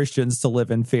time for Christians to live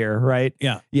in fear, right?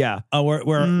 Yeah. Yeah.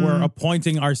 We're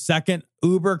appointing our second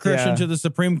Uber Christian to the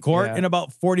Supreme Court in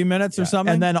about 40 minutes or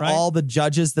something. And then right? all the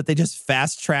judges that they just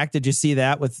fast tracked. Did you see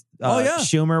that with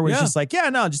Schumer? Was just like,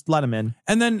 just let him in.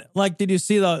 And then, like, did you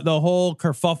see the whole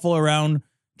kerfuffle around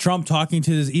Trump talking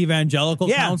to his evangelical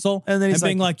council and then he's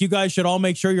being like, you guys should all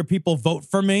make sure your people vote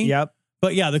for me? Yep.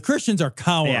 But yeah, the Christians are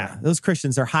cowering. Yeah, those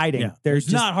Christians are hiding. Yeah. There's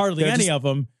just, not hardly any of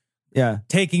them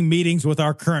taking meetings with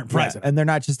our current president. And they're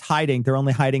not just hiding. They're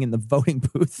only hiding in the voting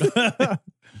booth.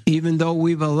 Even though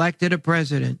we've elected a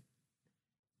president,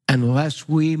 unless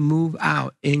we move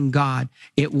out in God,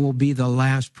 it will be the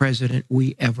last president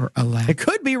we ever elect. It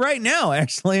could be right now,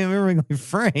 actually. I'm remembering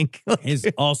Frank. He's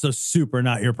also super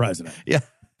not your president. Yeah.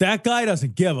 That guy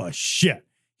doesn't give a shit.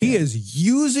 He is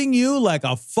using you like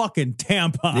a fucking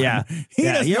tampon. Yeah. He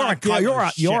does not give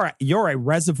a shit. You're a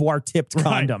reservoir tipped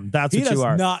condom. That's what you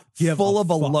are. He does not give full a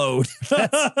of a fuck. load.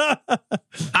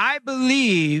 I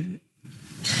believe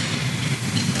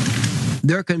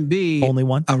there can be only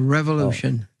one a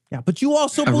revolution. Yeah, but you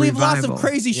also believe lots of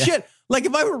crazy Yeah. shit. Like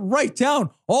if I were to write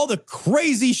down all the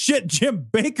crazy shit Jim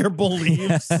Baker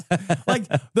believes, like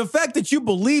the fact that you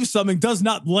believe something does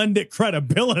not lend it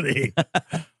credibility.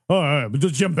 But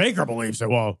Jim Baker believes it.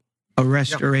 Well, a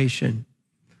restoration.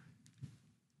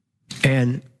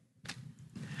 And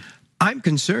I'm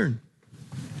concerned.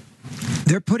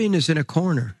 They're putting us in a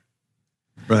corner.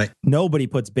 Right. Nobody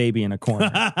puts baby in a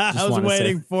corner. I was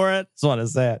waiting for it. Just want to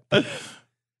say it.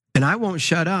 And I won't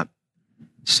shut up.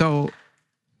 So.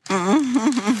 And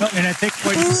I think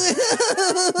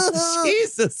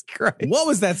Jesus Christ. What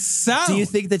was that sound? Do you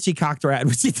think that she cocked her head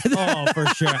when she did that? Oh, for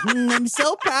sure. I'm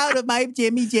so proud of my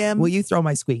Jimmy Jim. Will you throw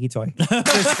my squeaky toy?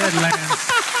 this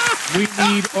headlines. We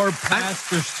need our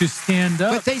pastors to stand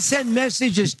up. But they send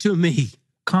messages to me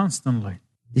constantly.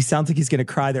 He sounds like he's going to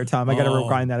cry there, Tom. I got to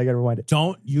rewind that. I got to rewind it.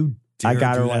 Don't you dare I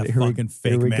got to rewind rewind it. it. Fucking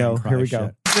fake Here we man go. cry Here we shit.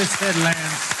 go. This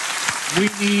headlines. We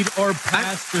need our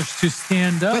pastors to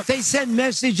stand up. But they send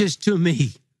messages to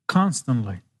me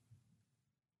constantly.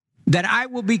 That I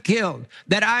will be killed.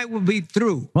 That I will be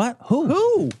through. What?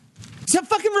 Who? To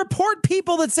fucking report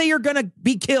people that say you're going to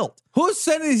be killed. Who's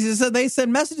sending these? They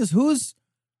send messages. Who's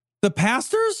the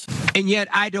pastors? And yet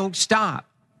I don't stop.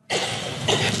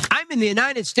 I'm in the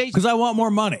United States. Because I want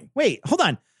more money. Wait, hold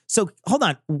on. So, hold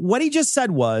on. What he just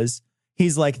said was,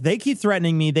 he's like, they keep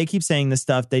threatening me. They keep saying this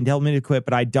stuff. They tell me to quit,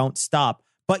 but I don't stop.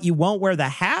 But you won't wear the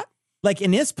hat? Like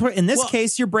in this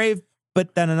case, you're brave.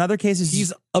 But then in other cases,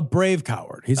 he's a brave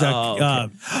coward. He's he's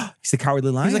a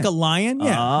cowardly lion. He's like a lion.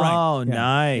 Yeah. Oh, right. Yeah.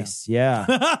 Nice. Yeah.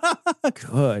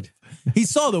 Good. He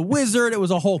saw the wizard. It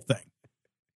was a whole thing.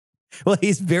 Well,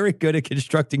 he's very good at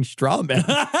constructing straw men.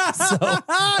 So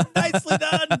nicely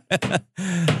done.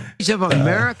 Of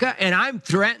America, and I'm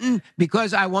threatened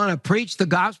because I want to preach the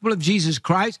gospel of Jesus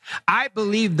Christ. I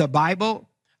believe the Bible.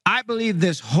 I believe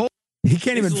this whole. He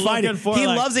can't even find it. He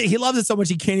loves it. He loves it so much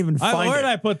he can't even find it. Where did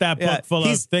I put that book full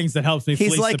of things that helps me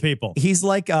fleece the people? He's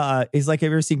like, have you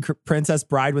ever seen Princess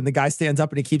Bride when the guy stands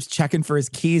up and he keeps checking for his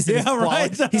keys? In his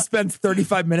wallet? He spends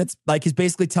 35 minutes, like he's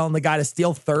basically telling the guy to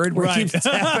steal third, where he keeps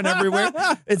tapping everywhere.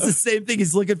 It's the same thing.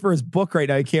 He's looking for his book right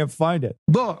now. He can't find it.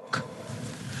 Book.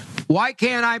 Why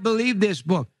can't I believe this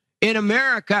book? In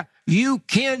America, you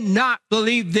cannot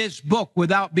believe this book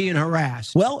without being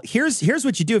harassed. Well, here's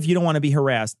what you do if you don't want to be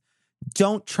harassed.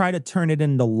 Don't try to turn it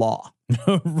into law.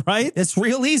 Right? It's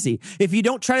real easy. If you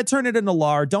don't try to turn it into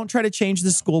law, or don't try to change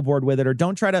the school board with it, or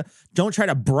don't try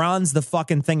to bronze the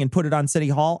fucking thing and put it on City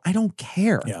Hall, I don't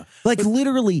care. Yeah. Like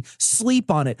literally sleep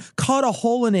on it, cut a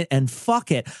hole in it and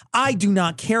fuck it. I do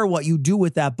not care what you do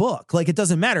with that book. Like it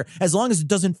doesn't matter as long as it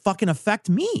doesn't fucking affect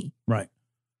me. Right.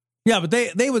 Yeah, but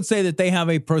they would say that they have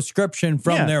a prescription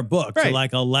from their book to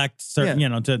like elect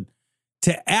certain,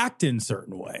 to act in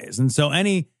certain ways. And so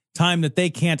any time that they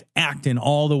can't act in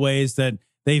all the ways that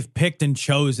they've picked and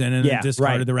chosen and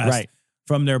discarded the rest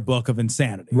from their book of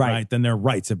insanity, right? Then their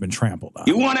rights have been trampled on.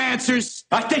 You want answers?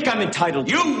 I think I'm entitled.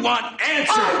 You want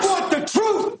answers? I want the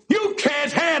truth. You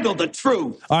can't handle the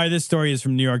truth. All right, this story is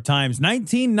from New York Times.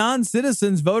 19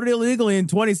 non-citizens voted illegally in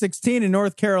 2016 in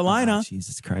North Carolina. Oh,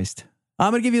 Jesus Christ.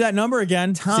 I'm going to give you that number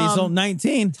again, Tom. Cecil.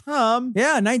 19. Tom.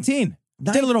 Yeah, 19.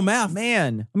 Did a little math.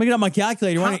 Man. Let me get out my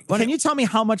calculator. Can you tell me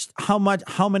how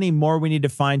many more we need to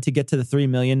find to get to the 3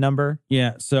 million number?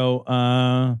 Yeah. So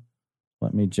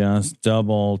let me just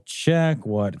double check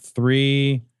what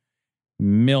 3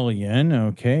 million.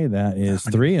 Okay. That is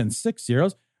 3 and 6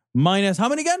 zeros. Minus how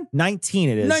many again? 19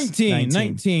 it is.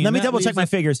 19. Let me double check my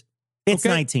figures. It's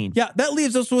 19. Yeah, that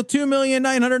leaves us with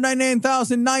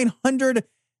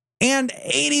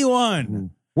 2,999,981.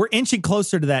 We're inching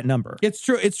closer to that number. It's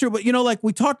true. But, like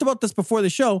we talked about this before the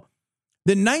show,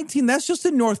 the 19, that's just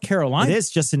in North Carolina. It is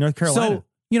just in North Carolina.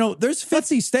 So, there's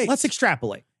 50 states. Let's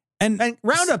extrapolate. And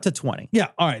round up to 20.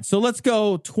 Yeah. All right. So let's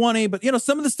go 20. But,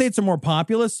 some of the states are more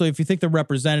populous. So if you think they're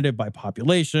representative by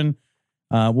population,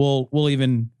 we'll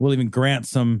even grant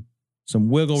some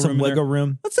wiggle room. Some wiggle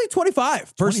room. Let's say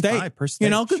 25 per state. Because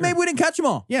maybe we didn't catch them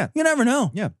all. Yeah. You never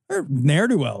know. Yeah. They're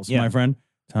ne'er-do-wells, my friend.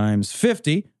 Times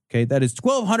 50. Okay. That is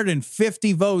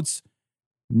 1,250 votes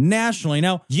nationally.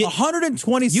 Now,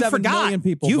 127 million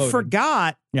people You voted.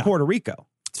 forgot Puerto Rico.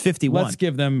 It's 51. Let's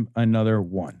give them another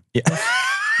one. Yeah.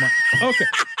 Okay.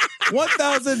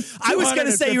 1,000. I was going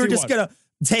to say you were just going to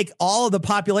take all of the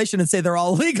population and say they're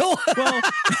all legal.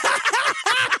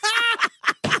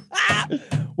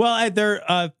 Well, they're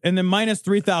and then minus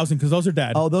 3,000 because those are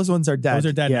dead. Oh, those ones are dead. Those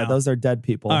are dead. Yeah, now. those are dead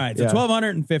people. All right, so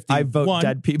 1,250. I vote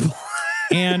dead people.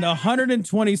 And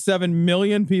 127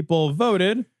 million people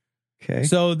voted. Okay.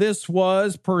 So this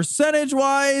was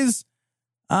percentage-wise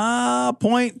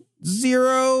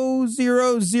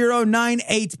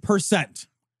 0.00098%.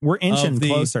 We're inching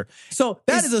closer. So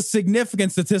that is a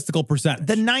significant statistical percentage.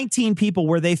 The 19 people,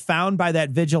 were they found by that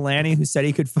vigilante who said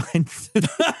he could find,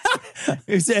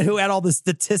 who had all the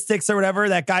statistics or whatever,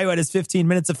 that guy who had his 15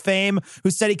 minutes of fame,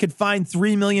 who said he could find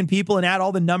 3 million people and add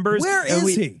all the numbers? Where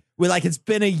is he? It's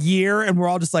been a year and we're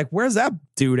all just like, where's that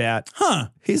dude at? Huh.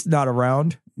 He's not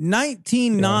around.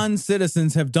 19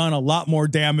 non-citizens have done a lot more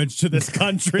damage to this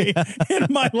country in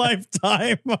my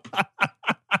lifetime.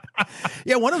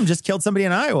 Yeah, one of them just killed somebody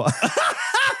in Iowa.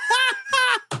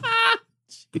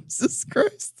 Jesus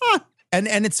Christ. And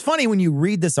it's funny when you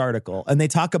read this article and they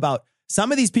talk about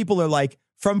some of these people are like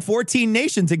from 14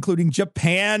 nations, including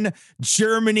Japan,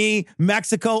 Germany,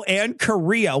 Mexico, and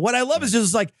Korea. What I love is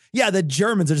just like, the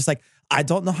Germans are just like, I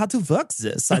don't know how to work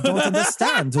this. I don't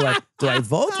understand. Do I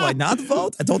vote? Do I not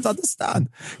vote? I don't understand.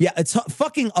 Yeah, it's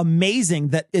fucking amazing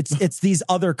that it's these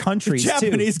other countries. The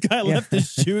Japanese guy left his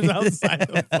shoes outside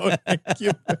the voting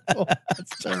cubicle.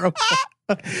 That's terrible.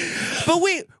 But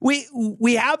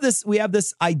we have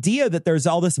this idea that there's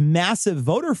all this massive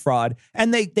voter fraud,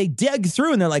 and they dig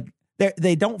through and they're like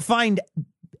they don't find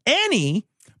any.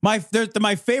 My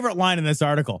favorite line in this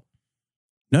article.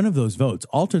 None of those votes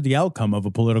altered the outcome of a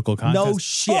political contest. No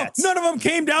shit. Oh, none of them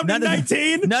came down to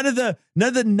 19. None of the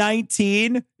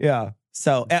 19. Yeah.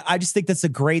 So I just think that's a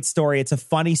great story. It's a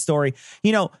funny story.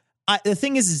 The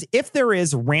thing is if there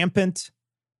is rampant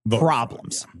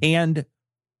problems and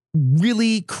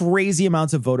really crazy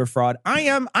amounts of voter fraud, I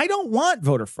don't want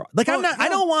voter fraud. I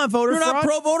don't want voter fraud. You're not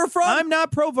pro voter fraud? I'm not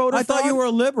pro voter fraud. I thought you were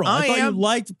a liberal. I thought you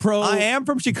liked pro. I am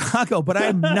from Chicago, but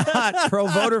I'm not pro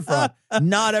voter fraud.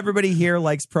 Not everybody here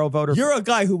likes pro voter fraud. You're a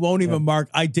guy who won't even mark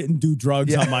I didn't do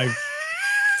drugs on my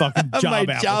fucking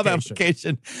job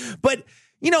application. But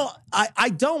I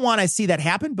don't want to see that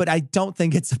happen, but I don't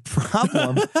think it's a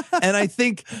problem. And I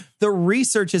think the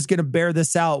research is going to bear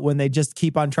this out when they just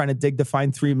keep on trying to dig to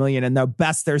find 3 million. And the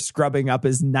best they're scrubbing up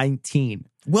is 19.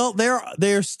 Well,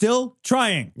 they're still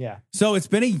trying. Yeah. So it's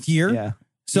been a year. Yeah.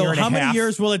 So how many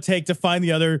years will it take to find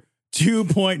the other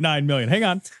 2.9 million? Hang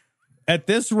on. At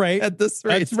this rate.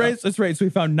 So we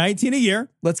found 19 a year.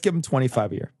 Let's give them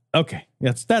 25 a year. Okay.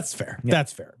 That's fair. Yeah.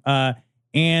 That's fair.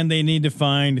 And they need to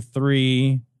find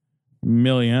 3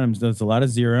 million. That's a lot of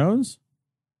zeros.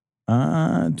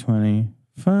 25.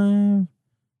 3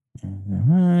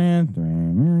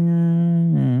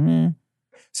 million.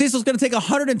 Cecil's going to take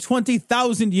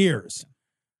 120,000 years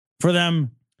for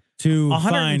them to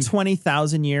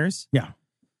 120,000 years? Yeah.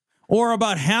 Or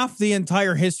about half the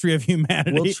entire history of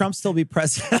humanity. Will Trump still be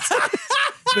president?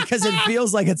 Because it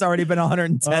feels like it's already been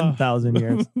 110,000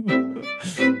 years.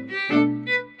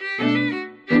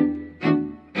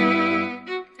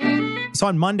 So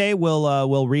on Monday,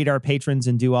 we'll read our patrons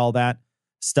and do all that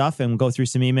stuff and go through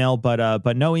some email,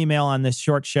 but no email on this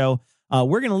short show.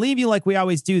 We're going to leave you like we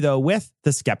always do, though, with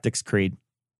the Skeptic's Creed.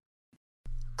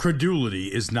 Credulity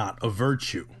is not a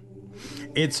virtue.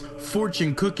 It's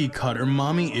fortune cookie cutter,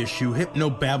 mommy issue, hypno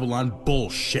Babylon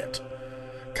bullshit.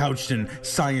 couched in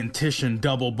scientician,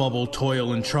 double bubble,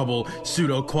 toil and trouble,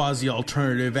 pseudo quasi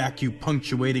alternative,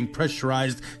 acupunctuating,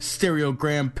 pressurized,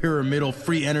 stereogram, pyramidal,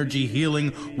 free energy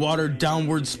healing, watered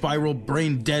downward spiral,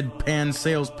 brain deadpan,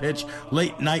 sales pitch,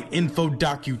 late night info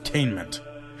docutainment.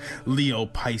 Leo,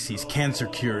 Pisces, cancer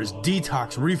cures,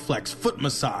 detox, reflex, foot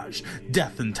massage,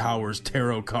 death in towers,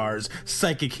 tarot cards,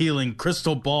 psychic healing,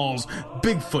 crystal balls,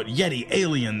 Bigfoot, Yeti,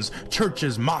 aliens,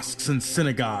 churches, mosques and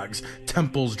synagogues,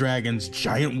 temples, dragons,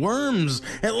 giant worms,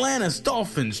 Atlantis,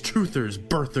 dolphins, truthers,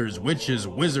 birthers, witches,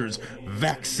 wizards,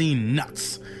 vaccine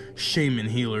nuts, shaman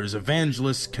healers,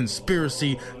 evangelists,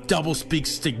 conspiracy, doublespeak,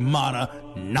 stigmata,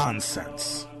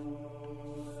 nonsense.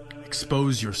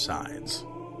 Expose your sides.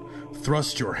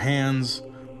 Thrust your hands,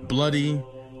 bloody,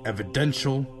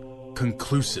 evidential,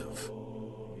 conclusive.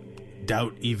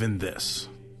 Doubt even this.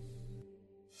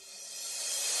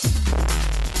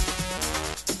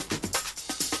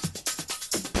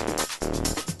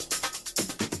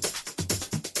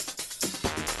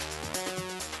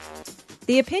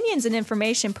 The opinions and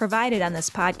information provided on this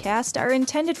podcast are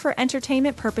intended for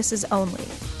entertainment purposes only.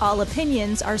 All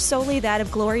opinions are solely that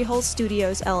of Glory Hole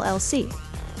Studios, LLC.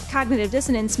 Cognitive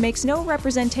Dissonance makes no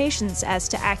representations as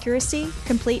to accuracy,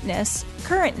 completeness,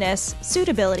 currentness,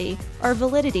 suitability, or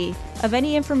validity of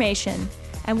any information,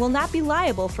 and will not be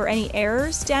liable for any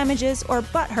errors, damages, or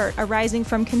butthurt arising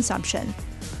from consumption.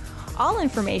 All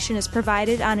information is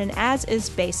provided on an as-is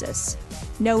basis.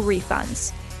 No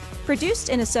refunds. Produced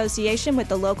in association with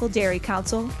the local Dairy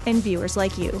Council and viewers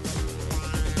like you.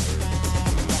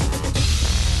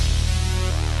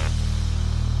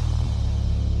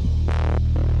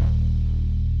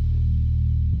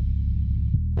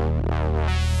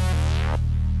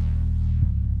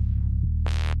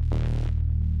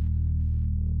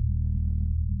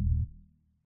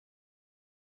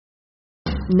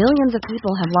 Millions of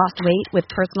people have lost weight with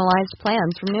personalized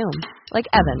plans from Noom. Like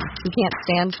Evan, who can't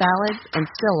stand salads and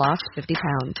still lost 50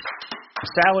 pounds.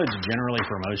 Salads generally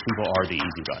for most people are the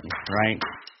easy button, right?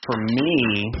 For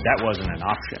me, that wasn't an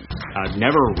option. I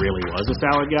never really was a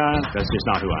salad guy. That's just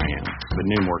not who I am. But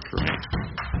Noom worked for me.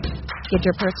 Get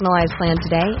your personalized plan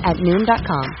today at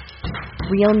Noom.com.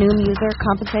 Real Noom user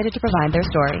compensated to provide their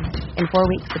story. In 4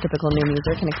 weeks, the typical Noom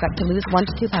user can expect to lose 1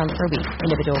 to 2 pounds per week.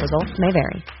 Individual results may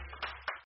vary.